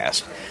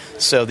podcast.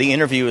 So the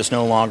interview is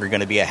no longer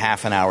going to be a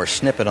half an hour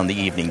snippet on the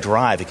evening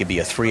drive. It could be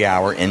a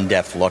 3-hour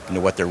in-depth look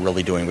into what they're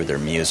really doing with their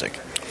music.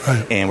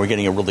 Right. And we're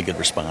getting a really good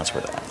response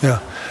for that.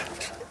 Yeah.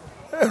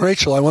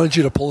 Rachel, I wanted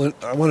to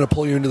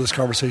pull you into this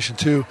conversation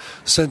too,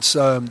 since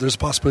there's a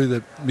possibility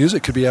that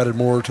music could be added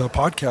more to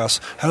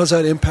podcasts. How does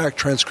that impact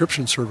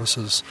transcription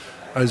services?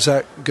 Is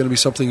that going to be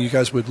something you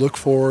guys would look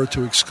for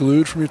to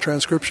exclude from your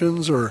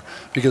transcriptions, or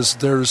because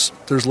there's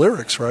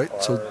lyrics, right?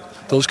 So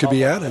those could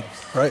be added,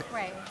 right?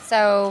 Right.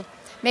 So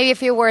maybe a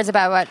few words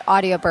about what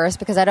AudioBurst,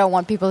 because I don't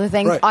want people to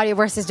think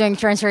AudioBurst is doing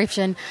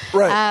transcription.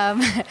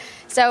 Right.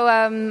 So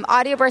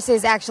AudioBurst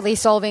is actually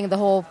solving the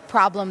whole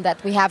problem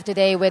that we have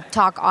today with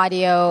talk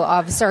audio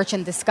of search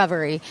and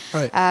discovery.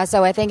 Right.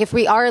 So I think if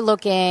we are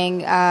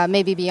looking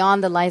maybe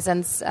beyond the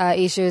license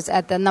issues,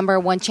 at the number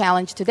one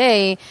challenge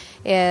today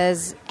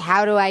is,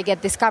 how do I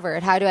get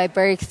discovered? How do I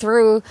break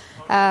through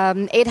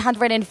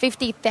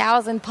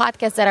 850,000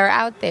 podcasts that are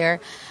out there?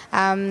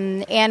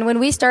 And when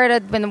we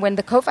started, when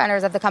the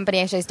co-founders of the company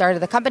actually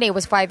started the company, it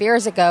was 5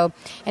 years ago,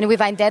 and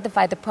we've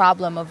identified the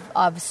problem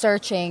of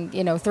searching,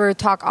 through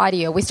talk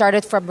audio. We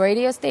started from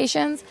radio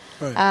stations,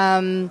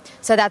 right.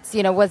 So that's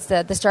was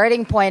the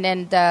starting point.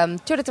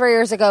 And 2 to 3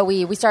 years ago,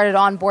 we started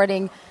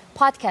onboarding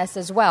podcasts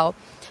as well.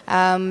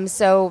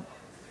 So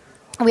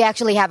we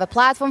actually have a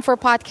platform for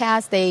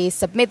podcasts. They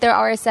submit their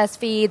RSS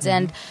feeds,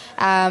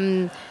 mm-hmm.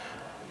 and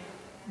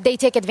they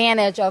take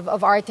advantage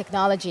of our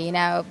technology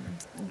now.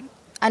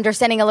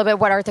 Understanding a little bit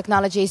what our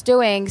technology is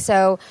doing.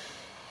 So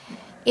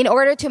in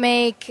order to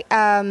make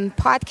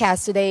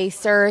podcasts today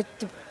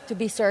to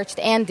be searched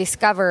and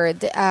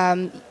discovered,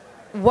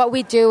 what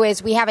we do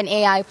is we have an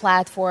AI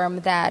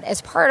platform that,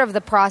 as part of the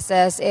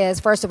process,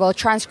 is, first of all,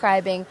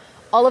 transcribing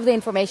all of the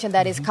information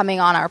that is coming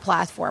on our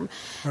platform.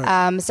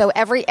 Right. So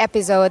every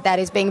episode that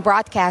is being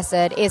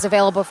broadcasted is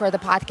available for the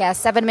podcast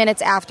 7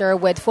 minutes after,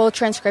 with full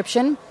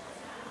transcription.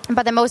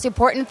 But the most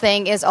important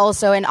thing is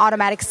also an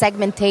automatic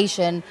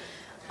segmentation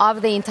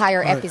of the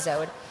entire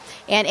episode.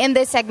 And in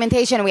this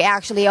segmentation, we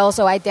actually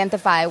also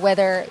identify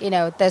whether,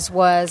 this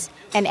was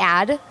an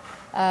ad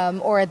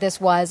or this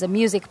was a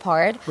music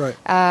part.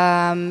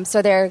 Right.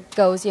 So there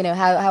goes,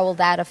 how will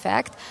that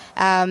affect?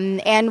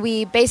 And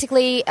we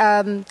basically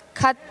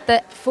cut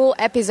the full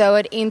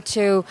episode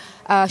into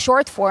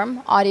short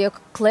form audio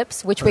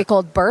clips, which we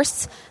called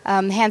bursts,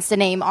 hence the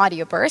name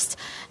Audio Burst.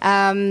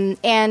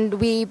 And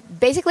we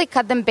basically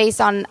cut them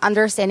based on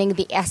understanding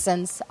the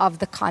essence of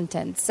the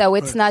content. So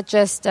it's not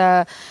just,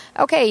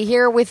 okay,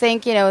 here we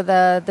think,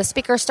 the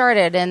speaker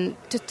started and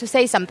to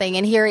say something,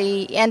 and here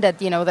he ended,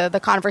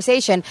 the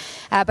conversation.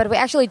 But we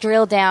actually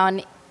drill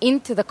down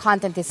into the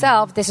content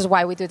itself. This is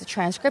why we do the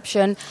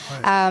transcription.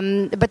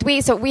 Right. But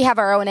we have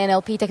our own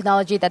NLP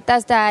technology that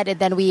does that, and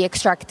then we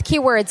extract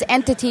keywords,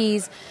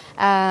 entities,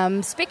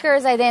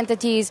 speakers'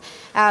 identities,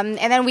 and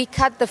then we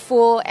cut the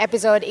full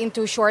episode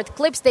into short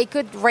clips. They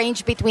could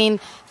range between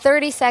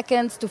 30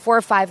 seconds to 4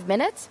 or 5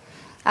 minutes.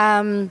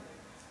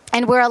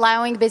 And we're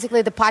allowing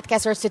basically the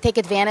podcasters to take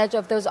advantage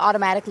of those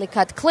automatically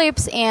cut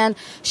clips and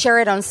share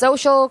it on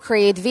social,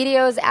 create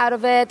videos out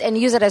of it, and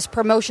use it as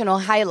promotional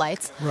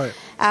highlights. Right.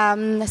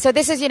 So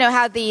this is,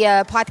 how the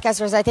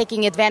podcasters are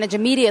taking advantage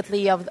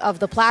immediately of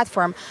the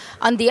platform.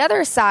 On the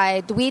other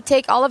side, we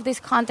take all of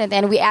this content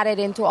and we add it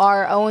into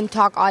our own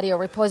Talk Audio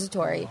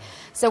repository.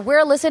 So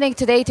we're listening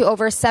today to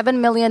over 7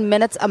 million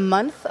minutes a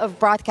month of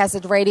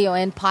broadcasted radio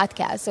and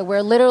podcasts. So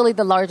we're literally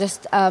the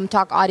largest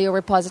Talk Audio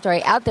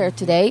repository out there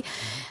today.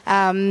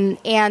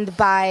 And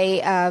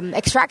by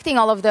extracting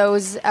all of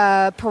those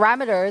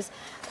parameters,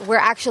 we're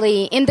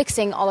actually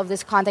indexing all of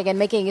this content and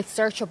making it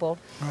searchable.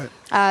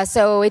 Right.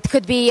 So it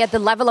could be at the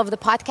level of the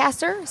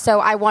podcaster. So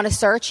I want to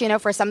search,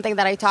 for something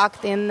that I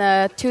talked in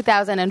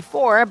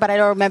 2004, but I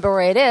don't remember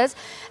where it is.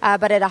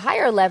 But at a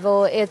higher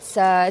level, it's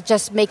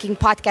just making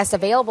podcasts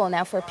available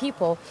now for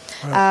people.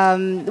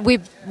 Right.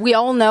 We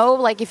all know,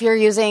 like if you're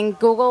using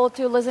Google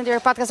to listen to your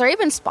podcast, or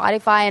even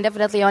Spotify, and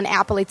definitely on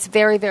Apple, it's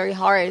very, very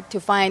hard to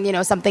find,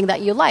 something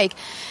that you like.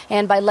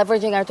 And by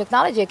leveraging our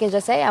technology, you can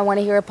just say, I want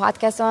to hear a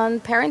podcast on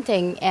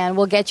parenting, and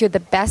we'll get you the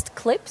best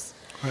clips.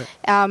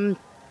 Right.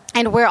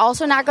 And we're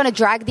also not going to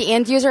drag the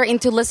end user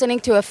into listening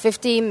to a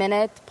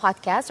 50-minute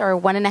podcast or a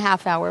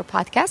 1.5-hour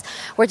podcast.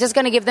 We're just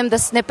going to give them the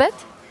snippet.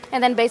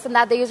 And then based on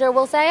that, the user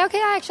will say, okay,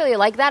 I actually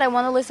like that. I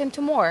want to listen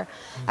to more.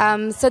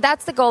 So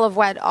that's the goal of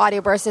what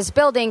AudioBurst is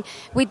building.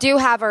 We do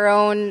have our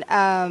own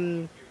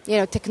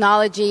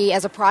technology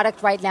as a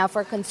product right now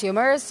for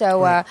consumers.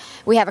 So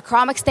we have a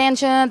Chrome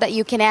extension that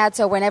you can add.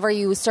 So whenever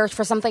you search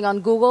for something on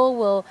Google,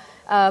 we'll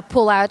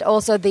pull out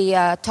also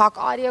the Talk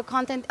Audio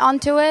content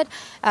onto it.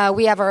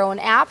 We have our own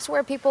apps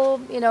where people,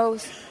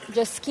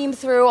 just skim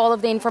through all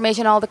of the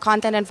information, all the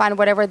content, and find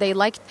whatever they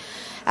liked.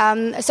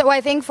 So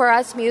I think for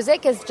us,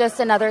 music is just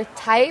another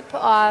type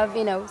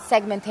of,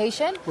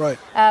 segmentation, right?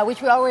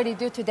 Which we already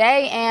do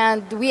today,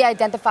 and we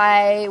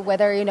identify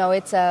whether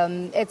it's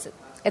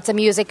a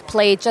music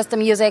played, just the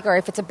music, or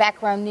if it's a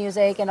background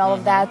music and all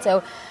of that.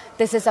 So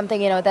this is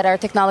something, that our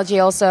technology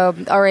also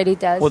already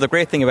does. Well, the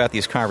great thing about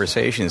these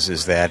conversations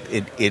is that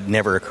it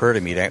never occurred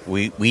to me that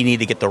we need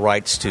to get the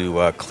rights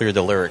to clear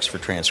the lyrics for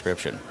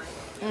transcription,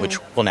 which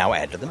we'll now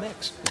add to the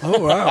mix. Oh,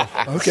 wow.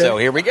 Okay. So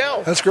here we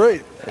go. That's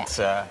great. It's,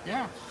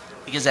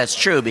 Because that's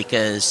true,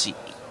 because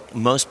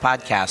most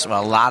podcasts,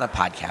 well, a lot of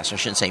podcasters, I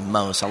shouldn't say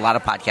most, a lot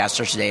of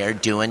podcasters today are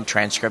doing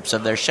transcripts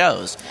of their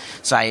shows.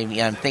 So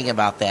I'm thinking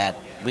about that.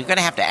 We're going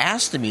to have to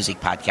ask the music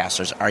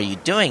podcasters, are you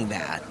doing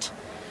that?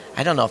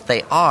 I don't know if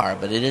they are,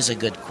 but it is a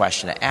good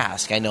question to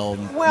ask. I know.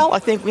 Well, I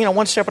think,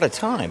 one step at a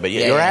time. But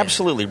you're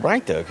absolutely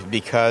right, though,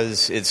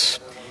 because it's,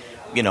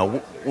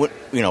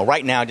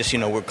 right now, just,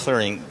 we're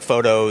clearing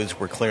photos,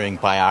 we're clearing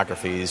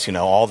biographies,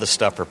 all the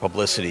stuff for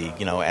publicity,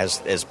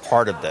 as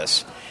part of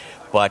this.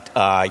 But,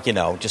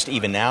 just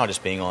even now,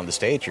 just being on the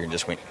stage here and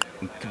just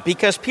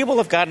because people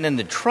have gotten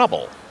into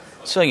trouble,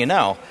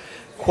 so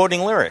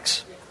quoting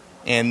lyrics.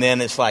 And then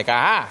it's like,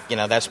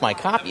 that's my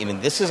copy.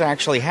 This has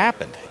actually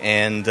happened.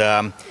 And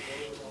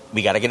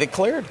we got to get it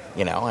cleared,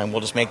 and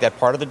we'll just make that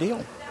part of the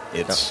deal.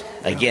 It's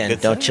again,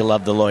 don't you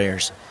love the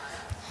lawyers?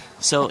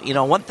 So,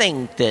 one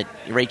thing that,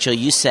 Rachel,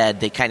 you said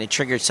that kind of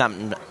triggered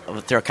something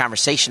through a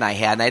conversation I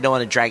had, and I don't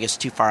want to drag us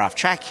too far off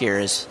track here,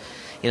 is,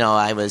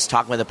 I was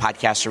talking with a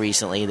podcaster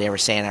recently. They were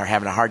saying they're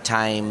having a hard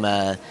time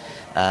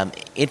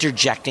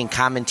interjecting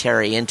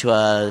commentary into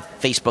a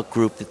Facebook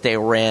group that they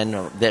were in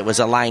that was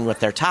aligned with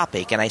their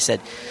topic. And I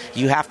said,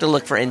 you have to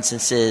look for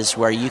instances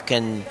where you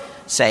can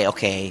say,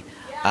 okay,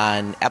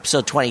 on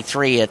episode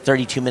 23 at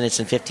 32 minutes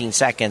and 15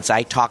 seconds,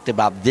 I talked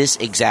about this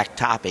exact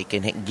topic,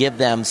 and give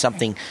them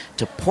something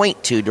to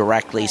point to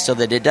directly so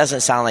that it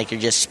doesn't sound like you're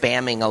just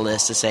spamming a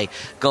list to say,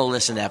 go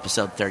listen to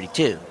episode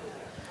 32.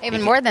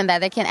 Even more than that,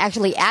 they can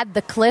actually add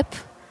the clip.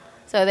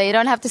 So they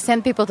don't have to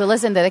send people to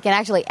listen to it. They can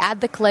actually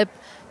add the clip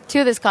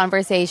to this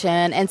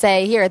conversation and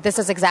say, here, this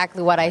is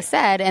exactly what I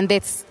said. And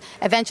this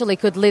eventually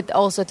could lead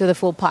also to the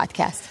full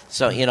podcast.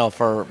 So,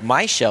 for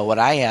my show, what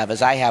I have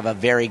is I have a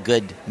very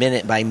good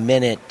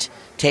minute-by-minute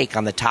take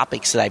on the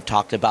topics that I've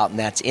talked about, and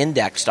that's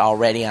indexed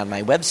already on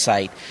my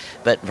website.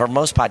 But for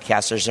most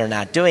podcasters, they're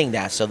not doing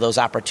that. So those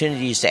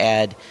opportunities to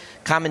add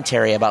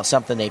commentary about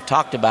something they've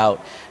talked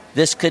about,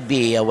 this could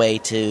be a way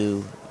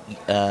to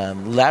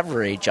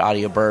leverage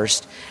Audio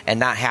Burst and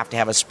not have to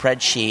have a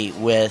spreadsheet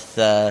with,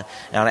 on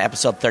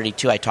episode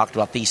 32, I talked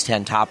about these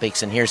 10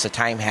 topics, and here's the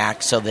time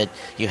hack so that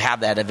you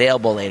have that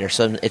available later.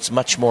 So it's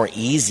much more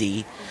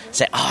easy to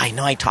say, oh, I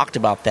know I talked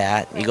about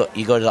that.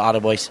 You go to the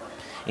Audio Voice,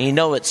 and you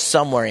know it's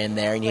somewhere in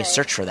there, and you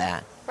search for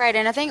that. Right,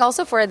 and I think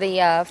also for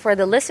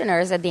the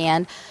listeners at the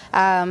end,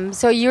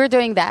 so you're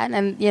doing that,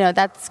 and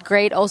that's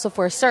great also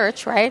for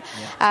search, right?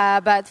 Yeah.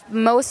 But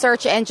most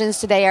search engines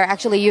today are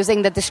actually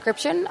using the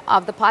description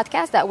of the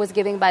podcast that was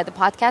given by the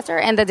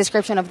podcaster and the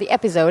description of the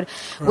episode,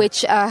 right,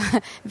 which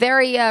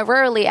very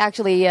rarely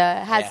actually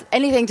has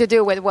anything to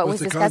do with what was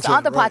discussed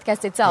on the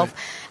podcast itself.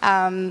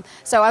 Right.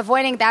 So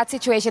avoiding that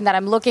situation that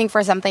I'm looking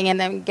for something and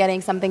then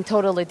getting something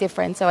totally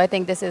different. So I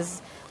think this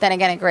is then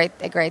again a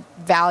great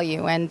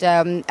value, and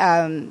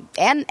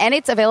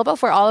it's available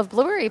for all of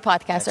Blubrry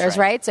podcasters,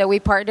 right? So we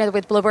partnered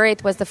with Blubrry.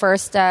 It was the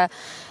first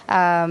non-direct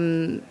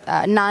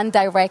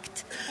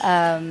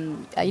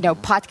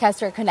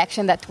podcaster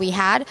connection that we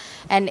had,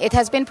 and it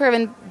has been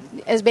proven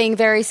as being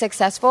very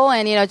successful.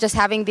 And just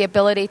having the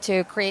ability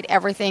to create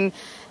everything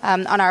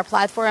on our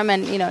platform,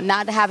 and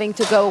not having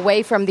to go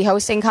away from the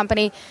hosting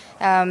company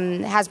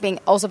has been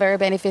also very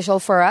beneficial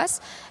for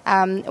us.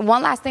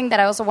 One last thing that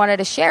I also wanted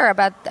to share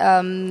about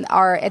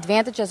our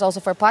advantages also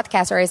for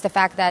podcasters is the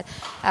fact that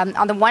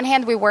on the one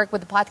hand we work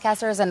with the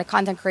podcasters and the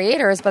content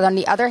creators, but on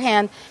the other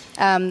hand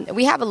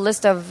we have a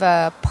list of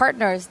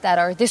partners that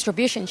are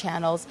distribution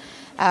channels.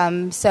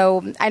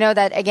 So I know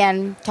that,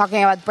 again,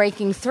 talking about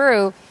breaking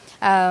through,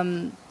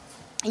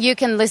 you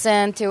can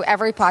listen to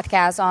every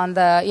podcast on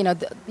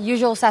the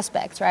usual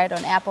suspects, right?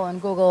 On Apple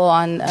and Google,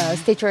 on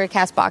Stitcher,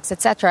 CastBox,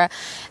 etc.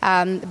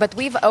 But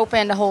we've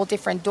opened a whole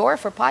different door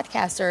for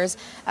podcasters.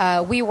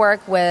 We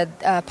work with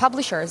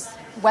publishers,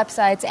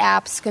 websites,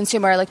 apps,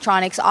 consumer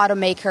electronics,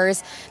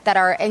 automakers that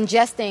are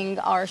ingesting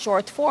our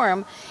short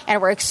form,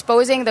 and we're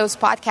exposing those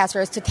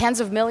podcasters to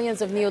tens of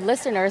millions of new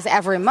listeners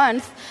every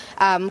month,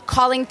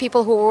 calling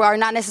people who are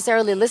not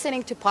necessarily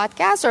listening to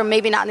podcasts or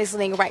maybe not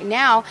listening right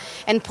now,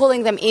 and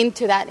pulling them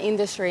into that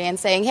industry and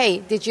saying, hey,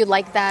 did you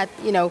like that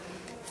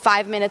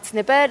 5-minute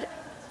snippet?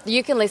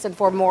 You can listen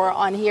for more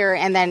on here,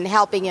 and then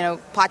helping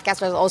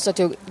podcasters also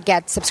to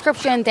get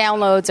subscription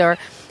downloads or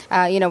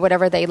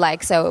whatever they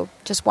like. So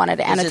just wanted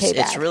to annotate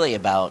that. It's really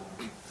about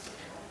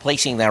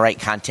placing the right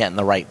content in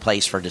the right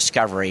place for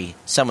discovery.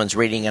 Someone's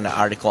reading an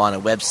article on a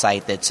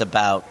website that's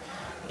about,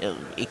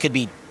 it could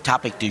be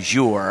topic du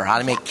jour, how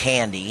to make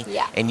candy,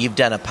 and you've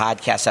done a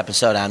podcast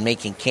episode on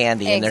making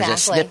candy, and there's a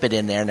snippet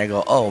in there, and they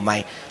go, oh,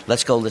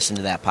 let's go listen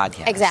to that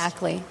podcast.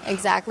 Exactly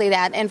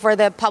that. And for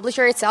the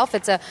publisher itself,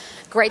 it's a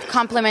great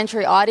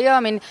complementary audio. I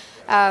mean,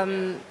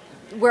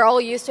 we're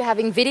all used to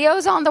having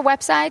videos on the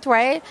website,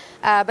 right?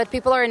 But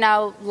people are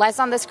now less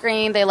on the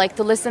screen. They like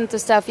to listen to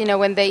stuff,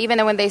 when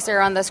they stare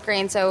on the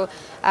screen. So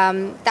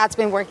that's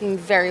been working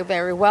very,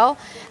 very well.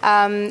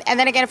 And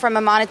then again, from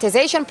a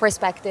monetization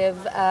perspective,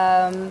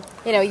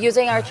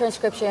 using our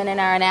transcription and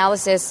our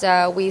analysis,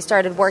 we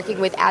started working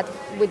with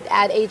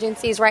ad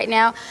agencies right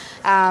now.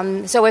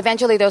 So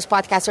eventually, those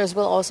podcasters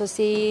will also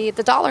see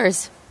the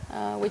dollars.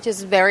 Which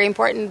is very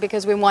important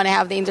because we want to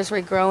have the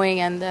industry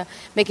growing and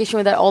making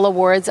sure that all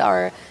awards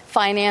are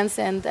financed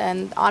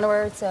and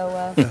honored.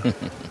 So,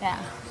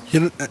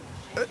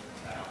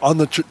 on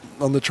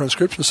the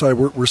transcription side,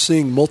 we're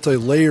seeing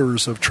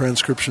multi-layers of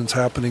transcriptions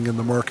happening in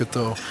the market,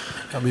 though.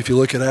 If you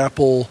look at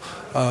Apple,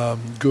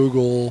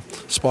 Google,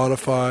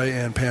 Spotify,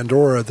 and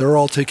Pandora, they're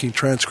all taking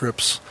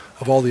transcripts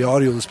of all the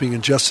audio that's being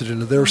ingested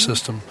into their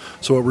system.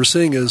 So what we're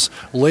seeing is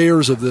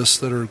layers of this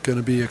that are going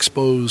to be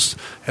exposed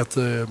at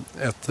the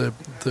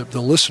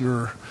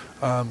listener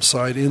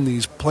side in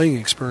these playing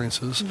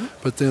experiences. Mm-hmm.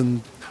 But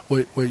then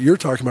what you're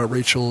talking about,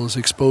 Rachel, is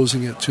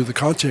exposing it to the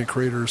content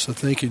creators that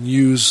they can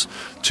use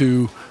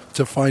to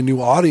find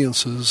new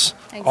audiences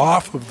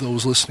off of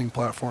those listening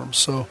platforms.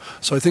 So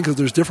I think that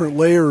there's different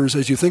layers.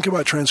 As you think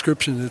about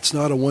transcription, it's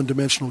not a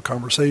one-dimensional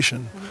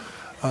conversation. Mm-hmm.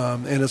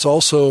 And it's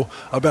also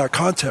about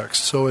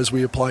context. So as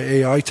we apply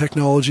AI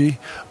technology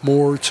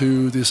more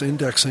to this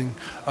indexing,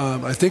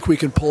 I think we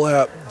can pull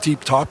out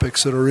deep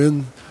topics that are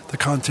in the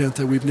content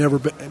that we've never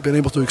been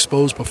able to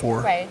expose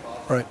before. Right.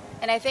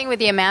 And I think with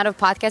the amount of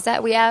podcasts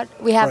that we have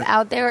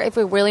out there, if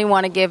we really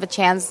want to give a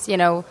chance,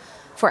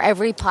 for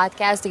every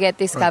podcast to get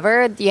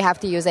discovered, you have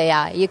to use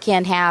AI. You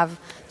can't have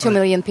 2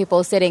 million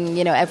people sitting,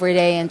 every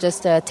day and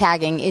just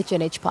tagging each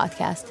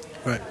podcast.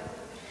 Right.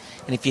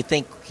 And if you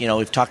think,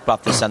 we've talked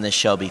about this on this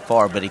show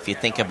before, but if you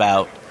think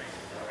about,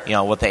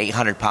 what the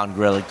 800-pound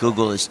gorilla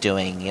Google is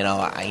doing,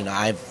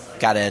 I've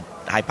got a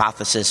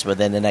hypothesis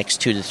within the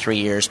next 2 to 3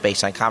 years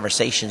based on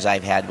conversations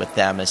I've had with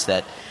them is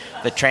that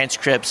the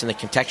transcripts and the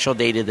contextual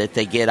data that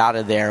they get out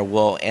of there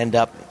will end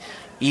up,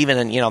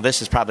 even,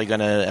 this is probably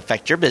going to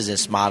affect your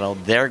business model.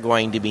 They're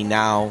going to be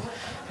now,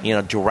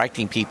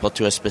 directing people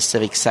to a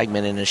specific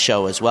segment in a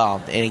show as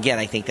well. And again,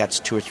 I think that's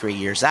 2 or 3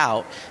 years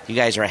out. You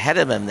guys are ahead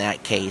of them in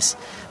that case.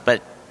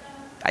 But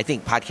I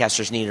think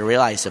podcasters need to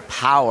realize the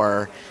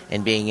power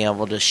in being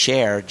able to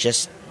share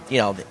just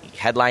the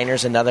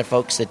Headliners and other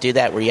folks that do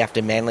that, where you have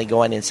to manually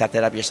go in and set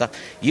that up yourself.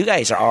 You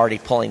guys are already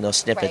pulling those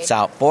snippets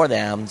out for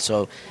them,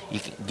 so you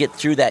can get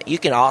through that. You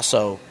can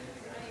also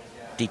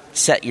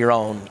set your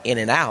own in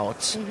and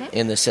outs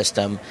in the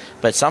system,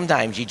 but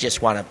sometimes you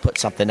just want to put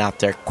something out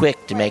there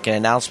quick to make an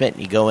announcement.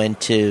 You go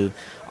into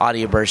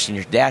AudioBurst in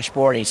your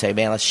dashboard and you say,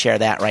 man, let's share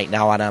that right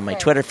now on my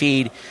Twitter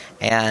feed,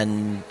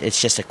 and it's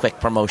just a quick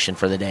promotion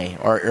for the day,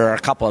 or a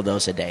couple of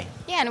those a day.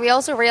 Yeah, and we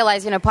also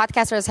realize,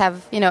 podcasters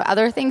have,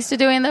 other things to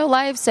do in their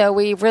lives, so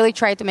we really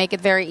try to make it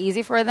very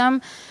easy for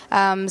them.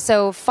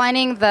 So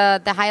finding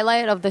the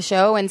highlight of the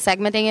show and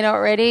segmenting it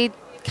already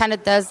kind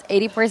of does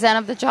 80%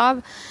 of the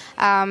job.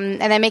 And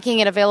then making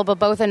it available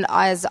both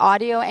as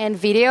audio and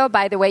video.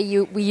 By the way,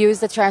 we use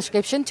the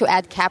transcription to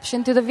add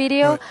caption to the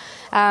video.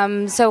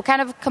 Right. So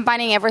kind of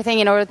combining everything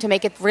in order to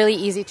make it really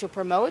easy to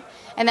promote.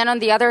 And then on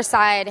the other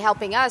side,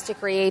 helping us to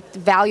create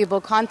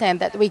valuable content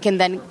that we can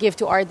then give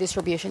to our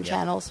distribution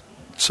channels.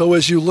 So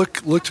as you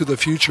look to the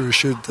future,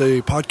 should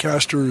the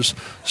podcasters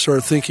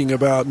start thinking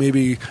about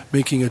maybe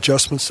making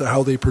adjustments to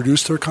how they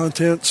produce their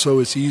content so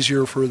it's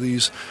easier for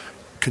these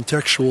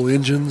contextual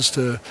engines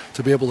to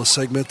be able to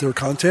segment their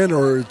content,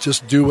 or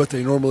just do what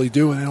they normally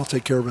do and it'll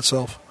take care of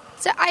itself?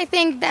 So I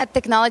think that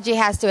technology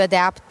has to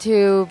adapt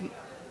to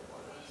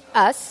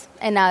us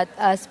and not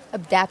us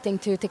adapting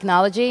to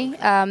technology.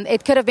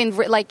 It could have been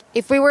like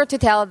if we were to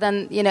tell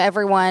them,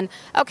 everyone,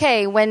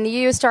 okay, when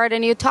you start a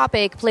new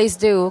topic, please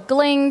do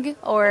gling,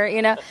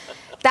 or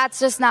that's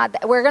just not.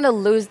 We're going to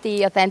lose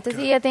the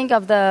authenticity, I think,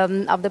 of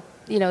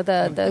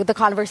the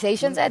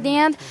conversations at the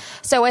end.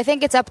 So I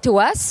think it's up to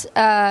us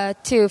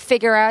to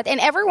figure out, and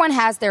everyone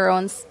has their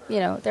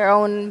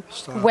own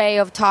way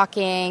of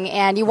talking,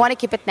 and you want to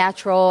keep it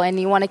natural and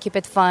you want to keep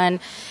it fun.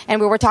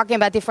 And we were talking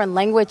about different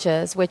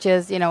languages, which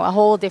is, a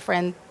whole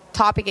different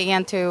topic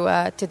again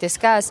to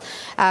discuss.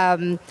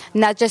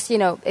 Not just,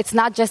 it's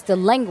not just the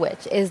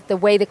language, it's the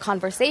way the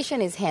conversation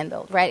is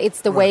handled, right?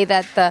 It's the way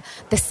that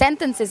the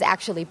sentence is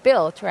actually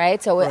built,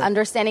 right? So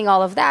understanding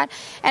all of that.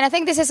 And I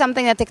think this is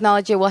something that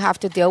technology will have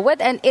to deal with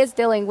and is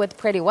dealing with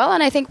pretty well.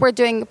 And I think we're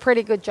doing a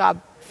pretty good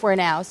job for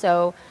now.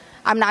 So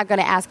I'm not going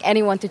to ask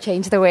anyone to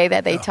change the way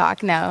that they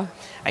talk now.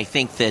 I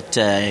think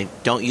that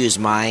don't use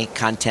my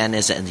content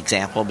as an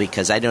example,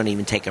 because I don't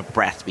even take a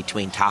breath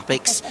between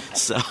topics.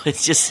 So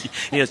it's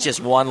just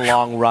one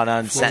long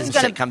run-on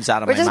sentence that comes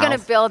out of my mouth. We're just going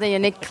to build a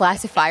unique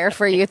classifier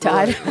for you,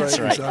 Todd. That's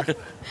right. Exactly.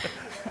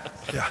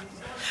 Yeah.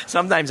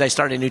 Sometimes I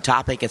start a new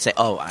topic and say,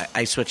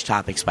 I switched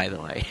topics, by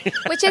the way.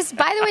 Which is,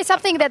 by the way,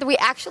 something that we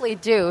actually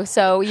do.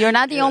 So you're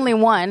not the only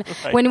one.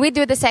 Right. When we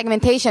do the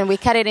segmentation, we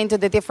cut it into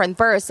the different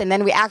bursts, and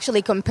then we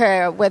actually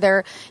compare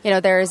whether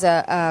there's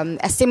a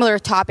similar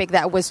topic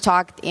that was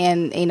talked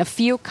in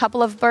a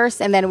couple of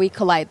bursts, and then we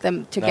collide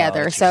them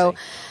together. So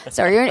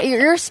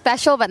you're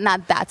special, but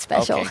not that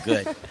special.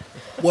 Okay, good.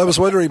 Well, I was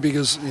wondering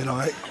because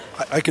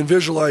I can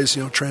visualize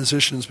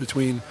transitions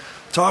between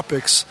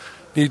topics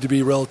need to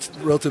be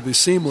relatively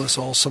seamless.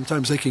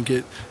 Sometimes they can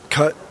get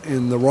cut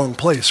in the wrong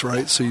place,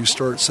 right? So you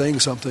start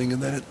saying something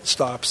and then it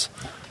stops.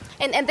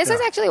 And this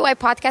is actually why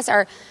podcasts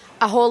are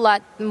a whole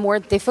lot more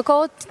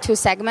difficult to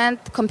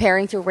segment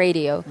comparing to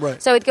radio.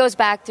 Right. So it goes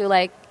back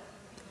to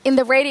in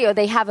the radio,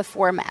 they have a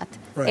format.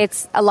 Right.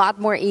 It's a lot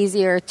more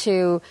easier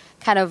to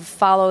kind of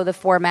follow the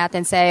format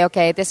and say,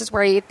 okay, this is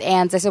where it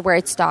ends, this is where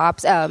it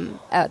stops,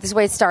 this is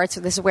where it starts,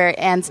 this is where it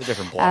ends. The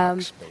different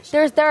blocks,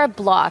 there are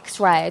blocks,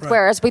 right?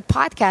 Whereas with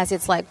podcasts,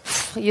 it's like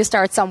you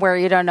start somewhere,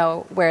 you don't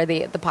know where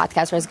the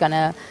podcaster is going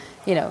to,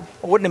 Well,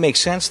 wouldn't it make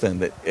sense then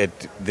that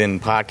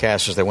then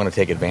podcasters that want to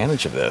take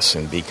advantage of this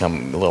and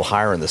become a little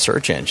higher in the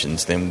search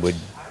engines then would,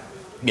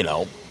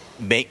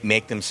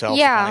 make themselves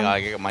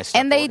I get my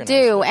stuff and they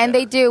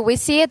do. We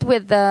see it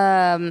with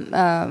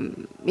the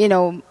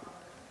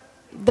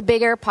the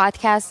bigger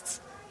podcasts.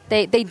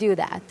 They do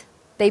that.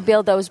 They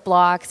build those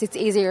blocks. It's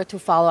easier to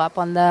follow up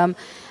on them.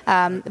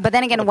 But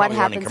then again, what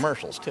happens? Running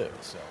commercials too.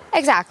 So.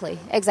 Exactly.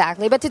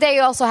 But today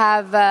you also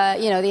have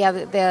they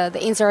have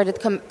the inserted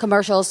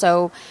commercials.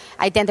 So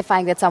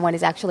identifying that someone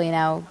is actually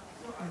now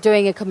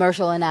doing a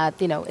commercial and not,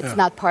 it's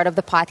not part of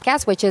the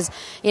podcast, which is,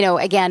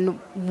 again,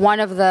 one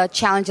of the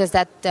challenges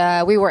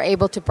that we were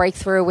able to break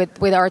through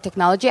with our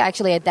technology,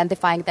 actually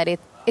identifying that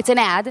it's an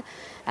ad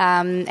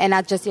and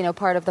not just,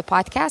 part of the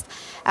podcast.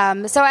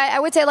 So I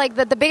would say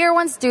the bigger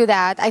ones do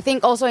that. I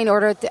think also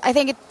I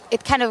think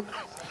it kind of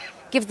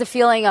gives the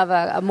feeling of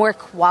a more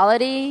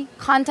quality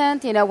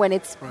content, when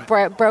it's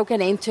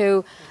broken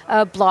into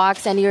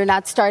blocks and you're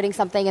not starting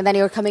something and then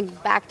you're coming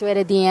back to it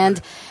at the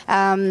end.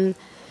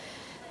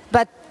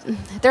 But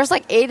there's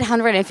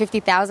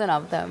 850,000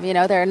 of them.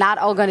 They're not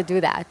all going to do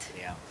that.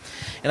 Yeah.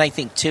 And I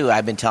think, too,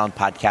 I've been telling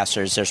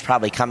podcasters there's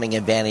probably coming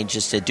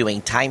advantages to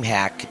doing time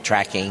hack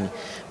tracking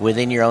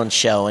within your own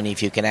show. And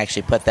if you can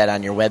actually put that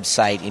on your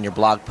website, in your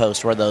blog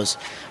post, where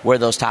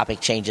those topic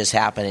changes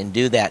happen, and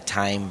do that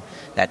time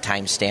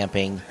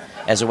stamping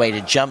as a way to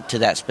jump to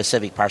that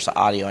specific parcel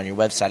audio on your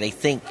website. I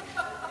think,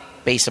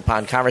 based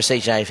upon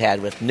conversation I've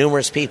had with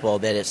numerous people,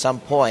 that at some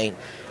point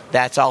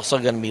that's also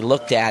going to be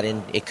looked at,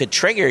 and it could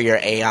trigger your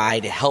AI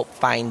to help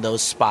find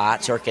those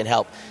spots, or it can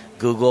help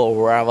Google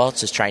or wherever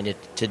else is trying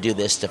to do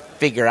this to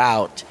figure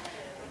out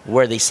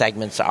where these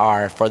segments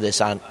are for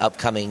this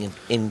upcoming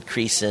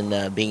increase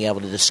in being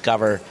able to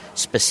discover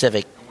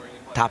specific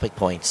topic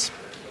points.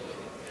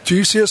 Do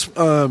you see us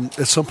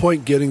at some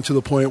point getting to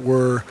the point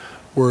where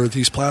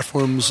these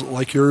platforms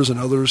like yours and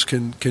others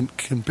can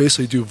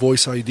basically do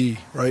voice ID,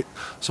 right?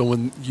 So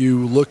when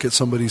you look at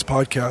somebody's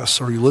podcasts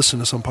or you listen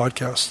to some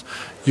podcasts,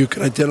 you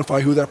can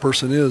identify who that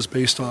person is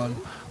based on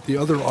the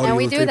other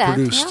audio that they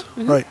produced. Yeah.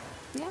 Mm-hmm. Right.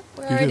 Yeah,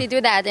 we already do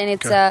that, and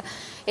it's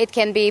it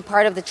can be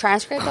part of the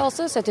transcript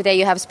also. So today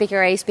you have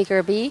speaker A,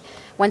 speaker B.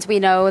 Once we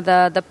know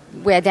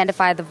we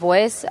identify the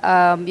voice,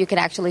 you can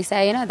actually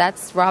say,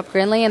 that's Rob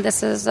Greenlee and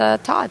this is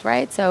Todd,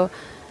 right? So.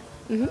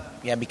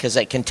 Mm-hmm. Yeah, because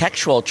a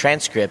contextual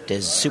transcript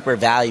is super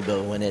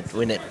valuable when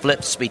it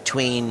flips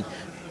between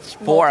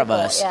four of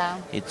us. Yeah.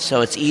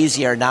 So it's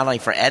easier not only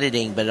for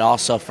editing, but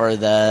also for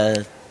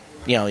the,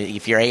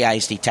 if your AI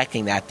is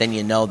detecting that, then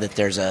you know that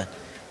there's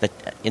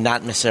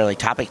not necessarily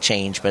topic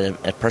change,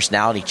 but a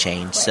personality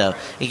change. Right. So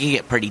it can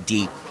get pretty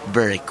deep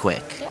very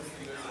quick.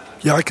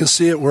 Yeah, I can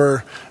see it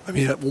where,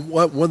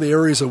 one of the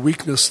areas of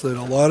weakness that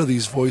a lot of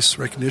these voice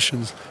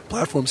recognition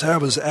platforms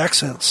have is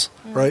accents,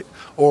 right?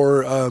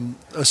 Or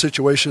a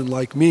situation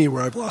like me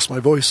where I've lost my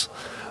voice,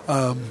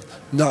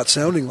 not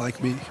sounding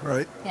like me,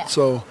 right? Yeah.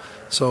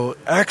 So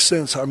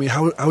accents,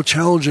 how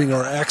challenging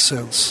are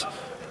accents?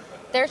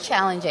 They're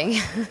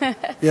challenging.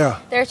 Yeah.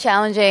 They're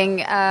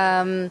challenging.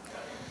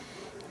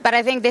 But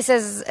I think this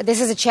is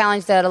a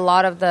challenge that a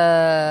lot of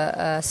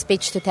the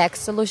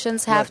speech-to-text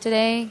solutions have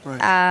today.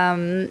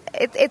 Right.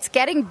 It's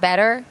getting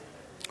better.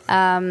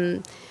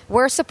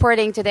 We're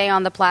supporting today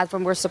on the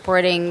platform, we're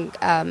supporting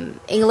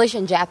English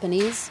and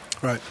Japanese.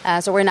 Right.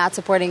 So we're not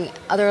supporting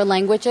other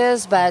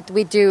languages, but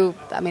we do.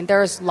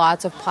 There's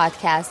lots of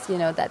podcasts,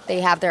 that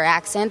they have their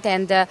accent,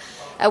 and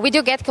we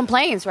do get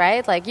complaints,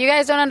 right? Like, you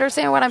guys don't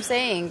understand what I'm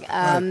saying,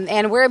 right.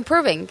 And we're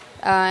improving.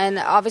 And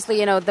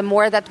obviously, the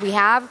more that we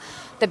have,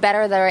 the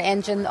better that our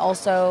engine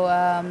also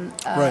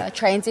right.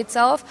 trains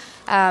itself.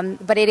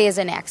 But it is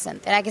an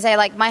accent. And I can say,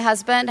 my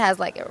husband has,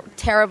 a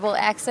terrible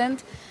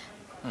accent.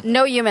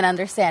 No human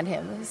understand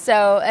him.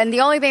 So, and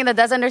the only thing that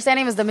does understand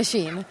him is the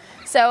machine.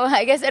 So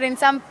I guess that in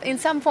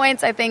some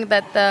points, I think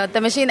that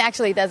the machine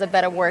actually does a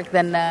better work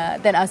than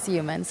us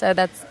humans. So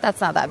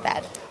that's not that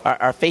bad.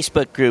 Our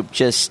Facebook group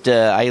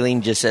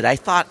Eileen just said, I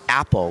thought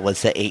Apple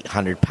was the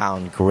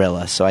 800-pound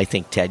gorilla. So I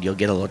think, Ted, you'll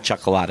get a little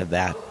chuckle out of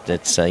that.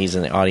 He's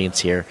in the audience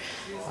here.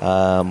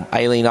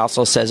 Eileen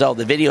also says,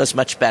 the video is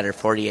much better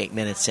 48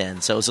 minutes in.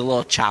 So it was a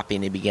little choppy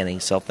in the beginning.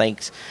 So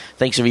thanks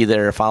of you that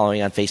are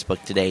following on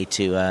Facebook today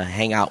to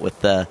hang out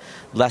with the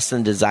less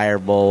than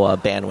desirable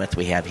bandwidth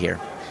we have here.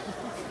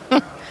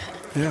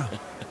 Yeah.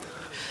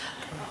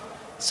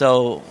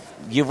 So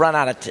you've run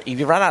out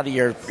of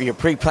your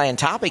pre-planned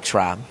topics,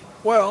 Rob.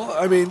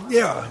 Well,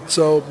 yeah.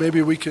 So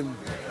maybe we can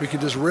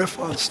just riff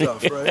on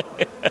stuff, right?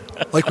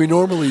 Like we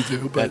normally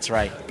do. But, that's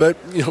right. But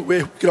we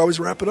could always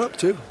wrap it up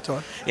too,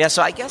 Todd. Yeah.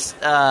 So I guess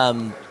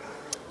from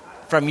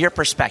your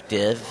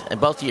perspective, and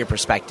both of your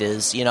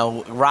perspectives,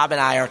 Rob and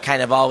I are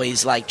kind of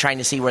always trying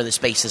to see where the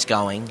space is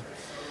going.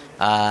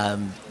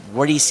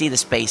 Where do you see the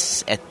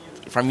space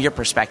from your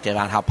perspective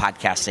on how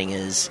podcasting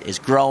is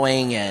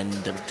growing and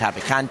the type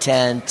of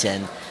content?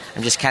 And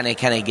I'm just kind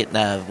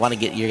of want to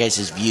get your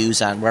guys'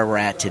 views on where we're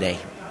at today.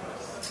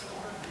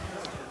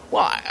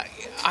 Well,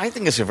 I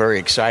think it's a very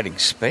exciting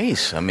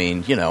space.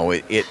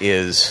 It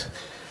is.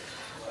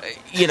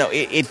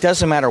 It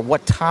doesn't matter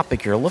what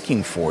topic you're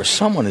looking for.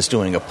 Someone is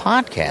doing a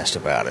podcast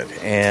about it,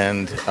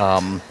 and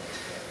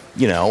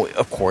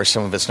of course,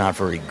 some of it's not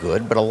very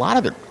good, but a lot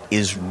of it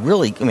is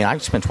really.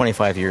 I've spent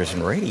 25 years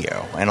in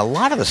radio, and a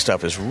lot of the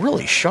stuff is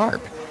really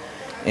sharp.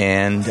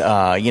 And,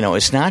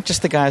 it's not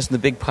just the guys in the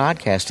big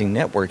podcasting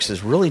networks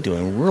is really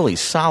doing really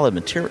solid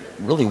material,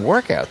 really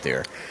work out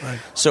there. Right.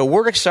 So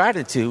we're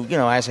excited to,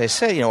 as I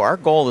said, our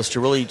goal is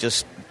to really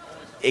just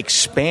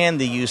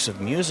expand the use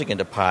of music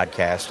into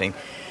podcasting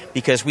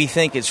because we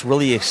think it's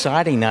really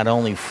exciting not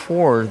only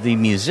for the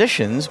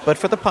musicians, but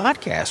for the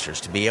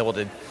podcasters to be able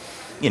to,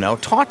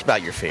 talk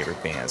about your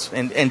favorite bands.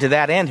 And to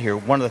that end here,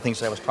 one of the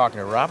things I was talking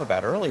to Rob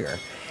about earlier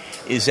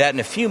is that in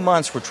a few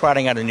months we're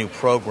trying out a new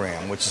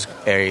program, which is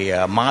a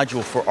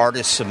module for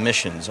artist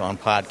submissions on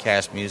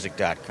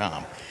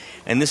podcastmusic.com.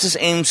 And this is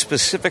aimed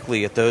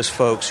specifically at those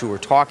folks who are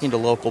talking to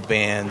local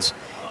bands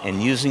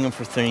and using them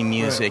for theme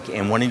music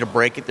and wanting to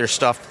break their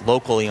stuff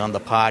locally on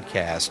the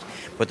podcast,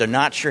 but they're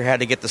not sure how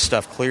to get the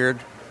stuff cleared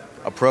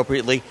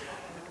appropriately.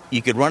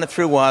 You could run it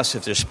through us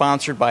if they're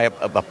sponsored by a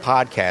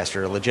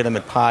podcaster, a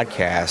legitimate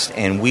podcast,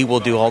 and we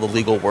will do all the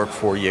legal work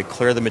for you,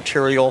 clear the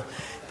material.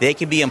 They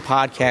can be on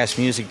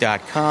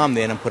podcastmusic.com,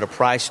 then and put a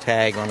price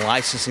tag on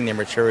licensing their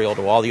material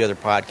to all the other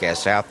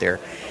podcasts out there,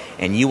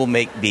 and you will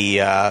be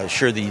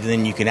sure that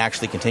then you can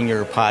actually continue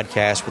your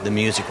podcast with the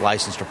music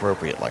licensed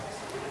appropriately.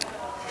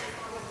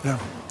 Yeah.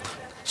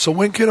 So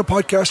when can a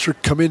podcaster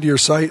come into your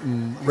site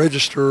and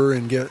register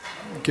and get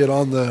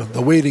on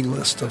the waiting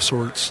list of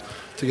sorts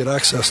to get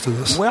access to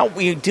this? Well,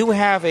 we do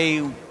have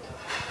a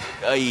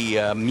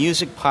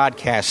music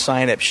podcast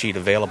sign-up sheet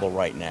available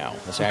right now.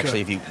 It's actually,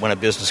 if you want a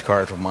business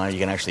card from mine, you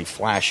can actually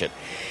flash it.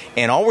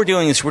 And all we're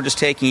doing is we're just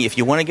taking, if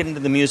you want to get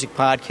into the music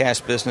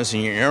podcast business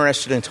and you're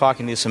interested in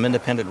talking to some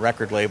independent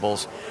record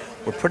labels,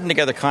 we're putting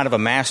together kind of a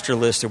master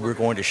list that we're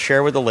going to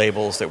share with the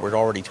labels that we're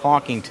already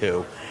talking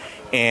to,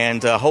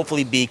 and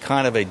hopefully be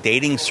kind of a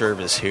dating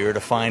service here to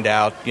find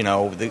out,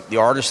 the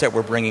artists that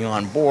we're bringing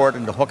on board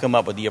and to hook them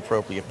up with the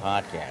appropriate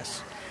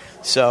podcasts.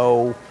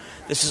 So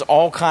this is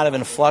all kind of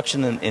in flux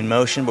and in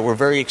motion, but we're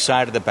very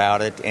excited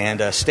about it,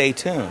 and stay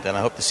tuned. And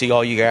I hope to see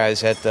all you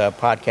guys at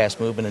Podcast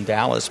Movement in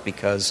Dallas,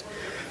 because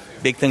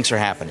big things are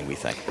happening, we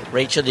think.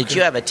 Rachel, did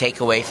you have a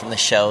takeaway from the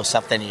show,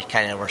 something you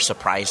kind of were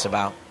surprised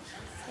about?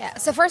 Yeah,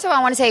 so first of all,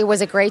 I want to say it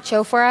was a great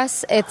show for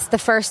us. It's the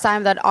first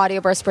time that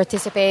Audioburst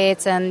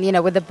participates, and,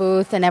 with the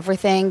booth and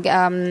everything.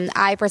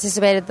 I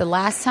participated the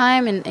last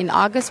time in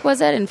August, was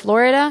it, in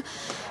Florida?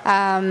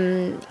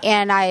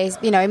 And I,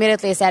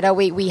 immediately said,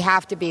 we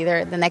have to be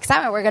there the next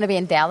time, and we're going to be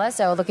in Dallas,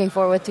 so looking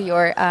forward to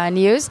your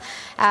news.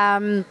 So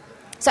I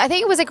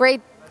think it was a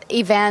great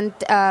event,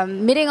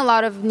 meeting a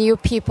lot of new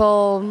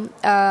people,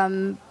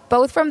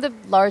 both from the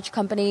large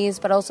companies,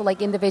 but also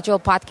like individual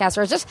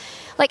podcasters, just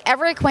like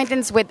every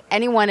acquaintance with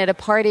anyone at a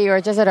party or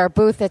just at our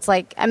booth. It's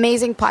like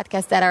amazing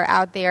podcasts that are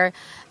out there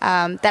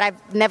that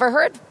I've never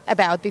heard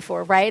about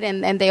before, right?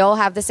 And they all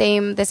have the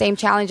same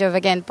challenge of,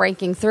 again,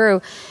 breaking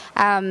through.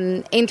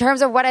 In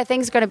terms of what I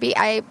think is going to be,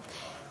 I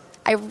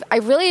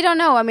really don't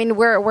know. I mean,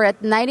 we're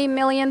at 90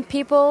 million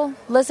people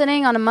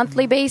listening on a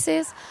monthly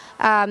basis,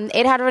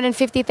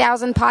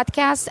 850,000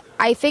 podcasts.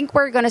 I think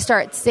we're going to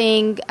start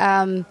seeing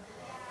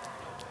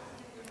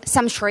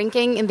some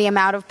shrinking in the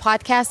amount of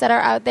podcasts that are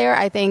out there.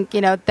 I think,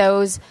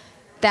 those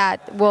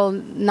that will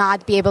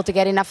not be able to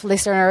get enough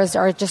listeners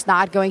are just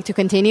not going to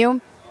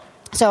continue.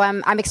 So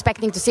I'm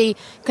expecting to see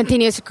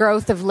continuous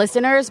growth of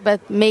listeners,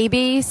 but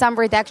maybe some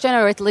reduction,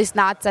 or at least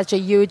not such a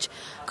huge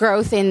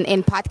growth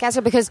in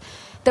podcasts, because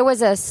there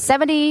was a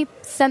 70%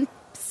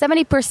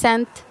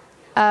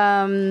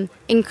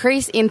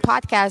 increase in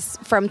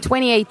podcasts from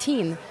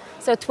 2018.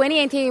 So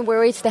 2018, we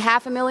reached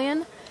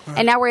 500,000.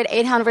 And now we're at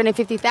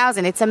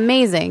 850,000. It's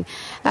amazing.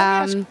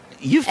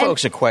 You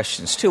folks have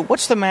questions, too.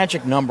 What's the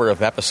magic number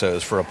of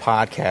episodes for a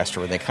podcaster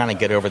where they kind of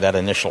get over that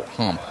initial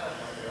hump?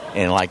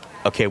 And like,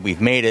 okay,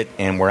 we've made it,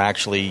 and we're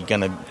actually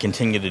going to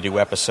continue to do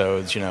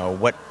episodes. How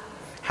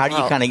do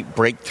you kind of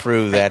break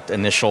through that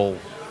initial...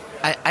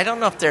 I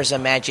don't know if there's a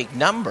magic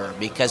number,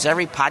 because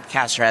every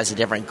podcaster has a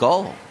different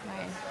goal.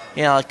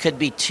 It could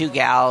be two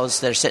gals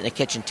that are sitting at a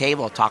kitchen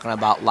table talking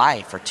about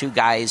life, or two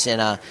guys in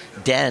a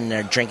den,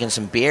 they're drinking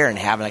some beer and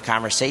having a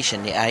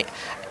conversation. I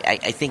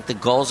think the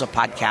goals of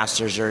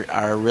podcasters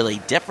are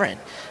really different.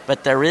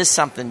 But there is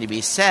something to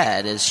be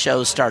said as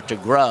shows start to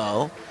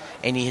grow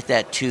and you hit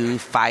that 2,000,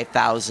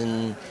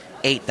 5,000,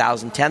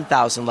 8,000,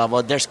 10,000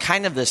 level. There's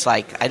kind of this,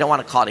 I don't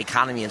want to call it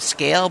economy of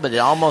scale, but it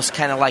almost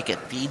kind of like it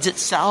feeds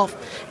itself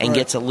and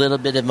gets a little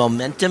bit of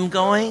momentum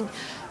going.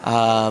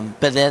 But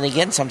then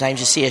again, sometimes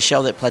you see a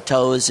show that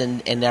plateaus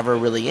and never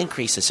really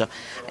increases. So,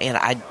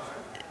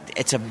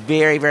 it's a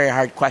very, very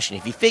hard question.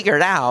 If you figure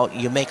it out,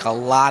 you make a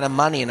lot of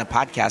money in the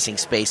podcasting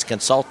space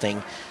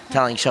consulting,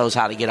 telling shows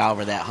how to get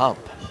over that hump.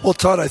 Well,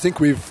 Todd, I think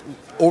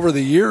over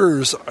the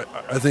years,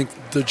 I think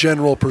the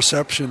general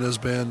perception has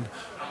been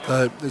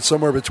that it's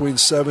somewhere between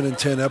 7 and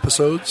 10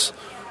 episodes.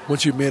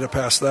 Once you've made it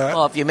past that.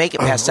 Well, if you make it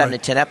past 7 to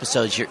 10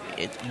 episodes,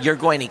 you're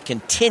going to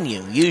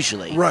continue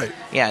usually. Right.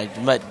 Yeah,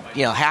 but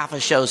half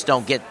of shows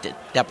don't get to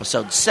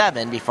episode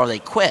 7 before they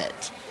quit.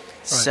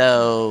 Right.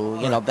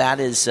 So that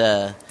is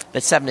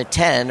but 7 to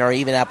 10 or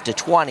even up to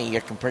 20, you're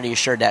pretty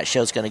sure that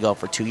show's going to go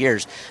for 2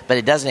 years. But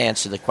it doesn't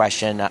answer the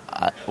question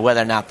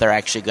whether or not they're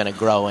actually going to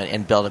grow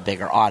and build a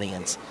bigger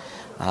audience.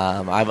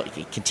 I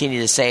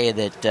continue to say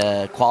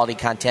that quality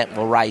content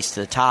will rise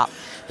to the top.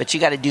 But you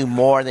got to do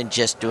more than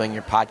just doing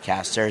your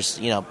podcast. There's,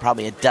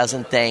 probably a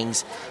dozen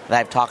things that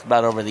I've talked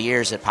about over the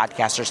years that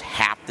podcasters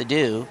have to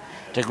do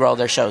to grow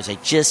their shows. They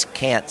just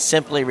can't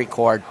simply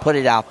record, put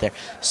it out there.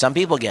 Some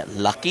people get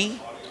lucky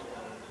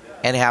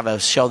and have a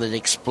show that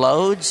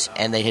explodes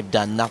and they have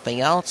done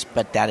nothing else,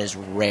 but that is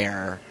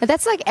rare. But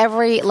that's like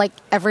every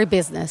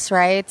business,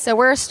 right? So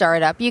we're a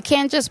startup. You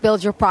can't just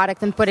build your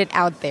product and put it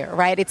out there,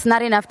 right? It's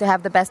not enough to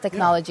have the best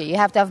technology. You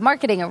have to have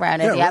marketing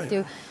around it. You have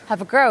to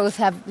have a growth,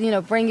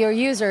 bring your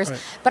users. Right.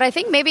 But I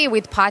think maybe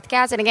with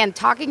podcasts, and again,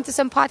 talking to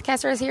some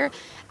podcasters here,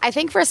 I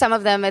think for some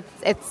of them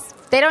it's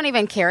they don't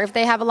even care if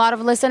they have a lot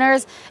of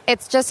listeners.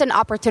 It's just an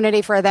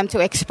opportunity for them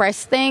to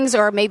express things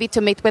or maybe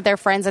to meet with their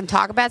friends and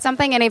talk about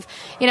something. And if,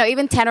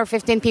 even 10 or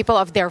 15 people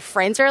of their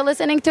friends are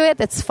listening to it,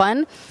 that's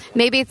fun.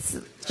 Maybe it's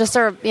just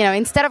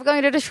instead of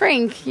going to the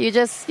shrink, you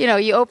just,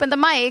 you open the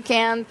mic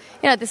and,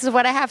 this is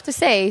what I have to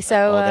say.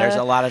 So there's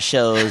a lot of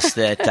shows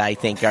that I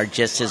think are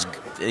just as,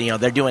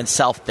 they're doing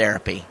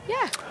self-therapy.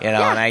 Yeah. And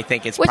I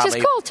think it's Which is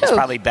cool, too. It's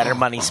probably better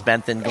money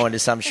spent than going to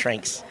some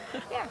shrinks.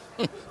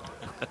 Yeah.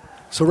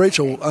 So,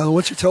 Rachel, why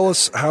don't you tell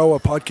us how a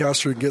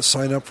podcaster can get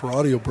signed up for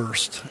Audio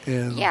Burst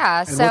and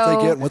what they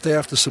get and what they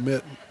have to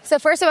submit? So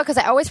first of all, because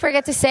I always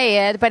forget to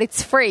say it, but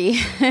it's free.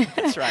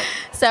 That's right.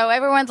 So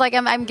everyone's like,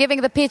 I'm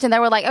giving the pitch, and they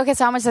were like, okay,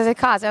 so how much does it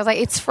cost? I was like,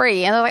 it's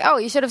free. And they're like, oh,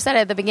 you should have said it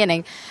at the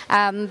beginning.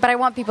 But I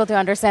want people to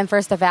understand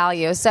first the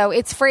value. So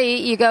it's free.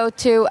 You go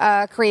to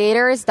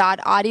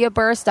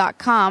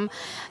creators.audioburst.com.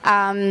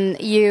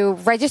 You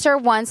register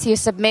once, you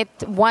submit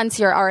once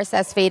your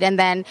RSS feed, and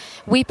then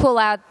we pull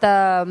out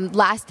the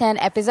last 10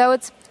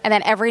 episodes. And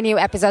then every new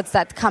episode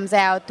that comes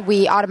out,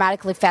 we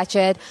automatically fetch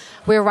it.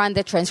 We run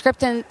the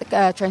transcription,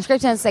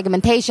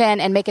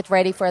 segmentation, and make it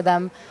ready for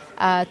them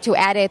to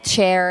edit,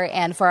 share,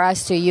 and for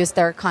us to use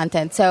their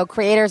content. So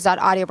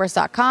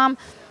creators.audioburst.com.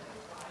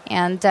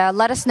 And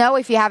let us know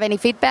if you have any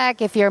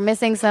feedback. If you're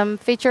missing some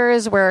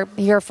features, we're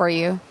here for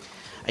you.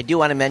 I do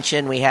want to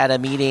mention we had a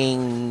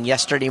meeting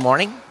yesterday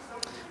morning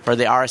for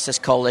the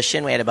RSS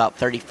Coalition. We had about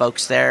 30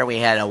 folks there. We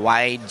had a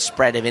wide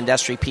spread of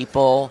industry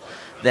people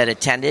that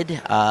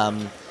attended.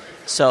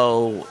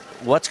 So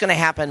what's going to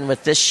happen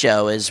with this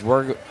show is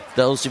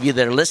those of you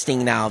that are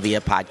listening now via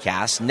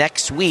podcast,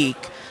 next week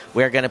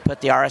we're going to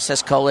put the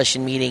RSS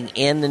Coalition meeting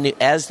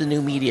as the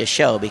new media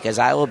show, because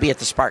I will be at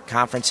the Spark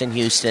Conference in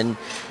Houston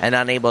and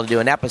unable to do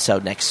an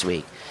episode next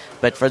week.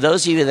 But for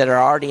those of you that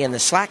are already in the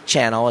Slack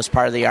channel as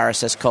part of the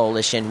RSS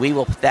Coalition, we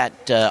will put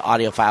that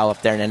audio file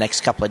up there in the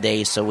next couple of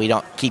days so we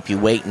don't keep you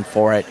waiting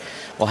for it.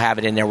 We'll have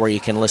it in there where you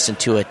can listen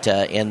to it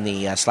in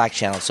the Slack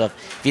channel. So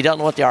if you don't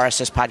know what the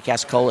RSS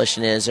Podcast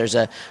Coalition is, there's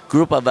a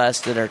group of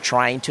us that are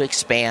trying to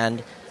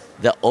expand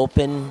the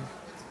open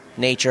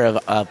nature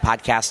of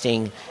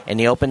podcasting and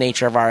the open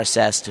nature of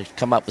RSS to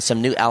come up with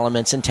some new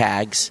elements and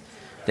tags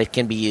that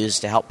can be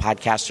used to help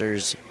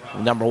podcasters.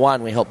 Number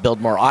one, we hope build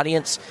more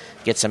audience,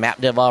 get some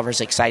app developers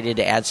excited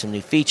to add some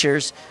new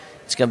features.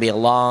 It's going to be a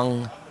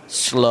long,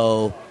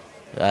 slow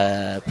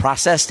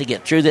process to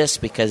get through this,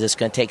 because it's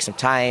going to take some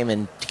time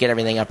and to get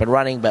everything up and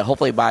running. But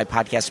hopefully by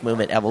Podcast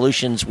Movement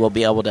Evolutions, we'll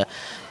be able to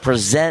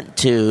present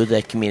to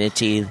the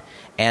community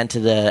and to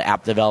the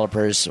app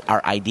developers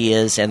our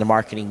ideas and the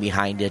marketing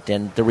behind it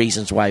and the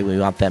reasons why we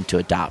want them to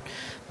adopt.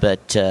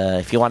 But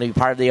if you want to be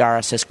part of the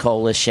RSS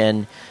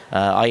Coalition,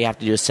 all you have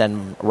to do is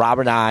send Rob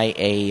and I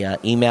a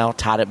email,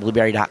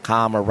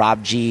 todd@blueberry.com or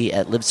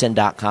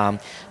robg@libsyn.com,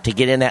 to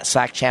get in that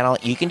Slack channel.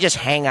 You can just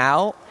hang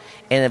out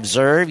and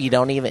observe.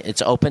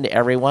 It's open to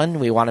everyone.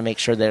 We want to make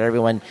sure that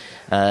everyone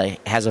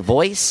has a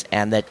voice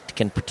and that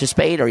can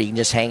participate, or you can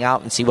just hang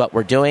out and see what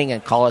we're doing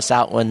and call us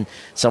out when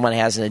someone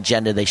has an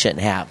agenda they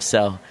shouldn't have.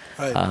 So,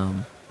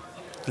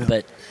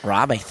 But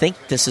Rob, I think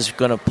this is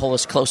going to pull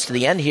us close to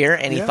the end here.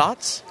 Any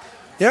thoughts?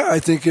 Yeah, I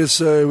think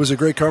it was a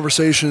great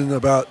conversation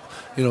about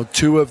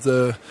two of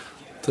the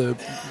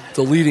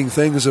leading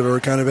things that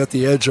are kind of at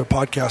the edge of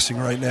podcasting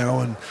right now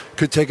and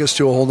could take us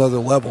to a whole nother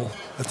level.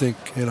 I think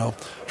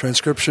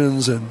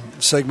transcriptions and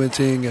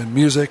segmenting and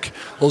music,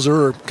 those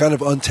are kind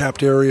of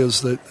untapped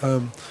areas that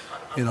I'm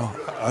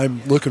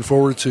looking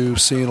forward to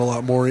seeing a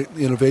lot more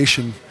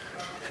innovation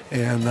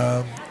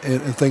and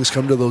things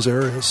come to those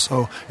areas.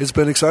 So it's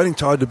been exciting,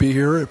 Todd, to be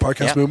here at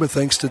Podcast Movement.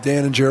 Thanks to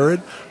Dan and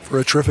Jared for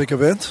a terrific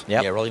event.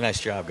 Yeah, really nice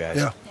job, guys.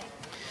 Yeah.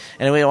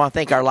 And we want to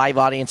thank our live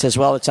audience as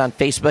well. It's on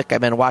Facebook. I've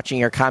been watching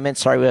your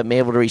comments. Sorry we haven't been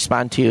able to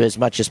respond to you as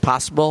much as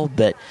possible,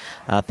 but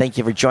thank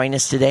you for joining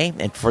us today.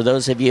 And for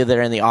those of you that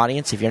are in the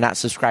audience, if you're not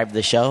subscribed to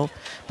the show,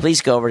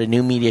 please go over to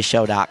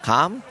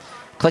newmediashow.com.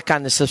 Click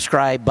on the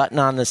subscribe button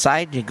on the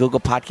side, Google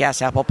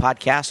Podcasts, Apple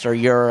Podcasts, or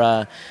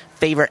your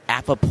favorite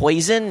app of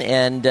poison,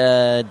 and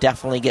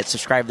definitely get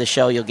subscribed to the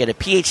show. You'll get a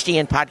PhD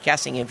in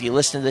podcasting if you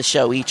listen to the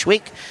show each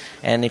week.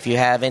 And if you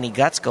have any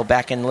guts, go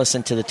back and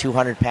listen to the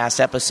 200 past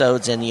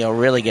episodes, and you'll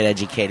really get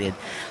educated.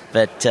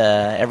 But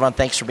everyone,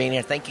 thanks for being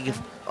here. Thank you,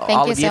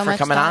 all of you for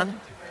coming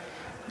on.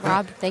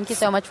 Rob, thank you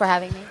so much for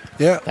having me.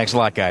 Yeah. Thanks a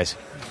lot, guys.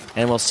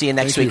 And we'll see you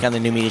next week on the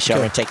New Media Show.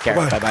 Okay. And take care.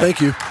 Bye-bye. Bye-bye. Thank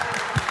you.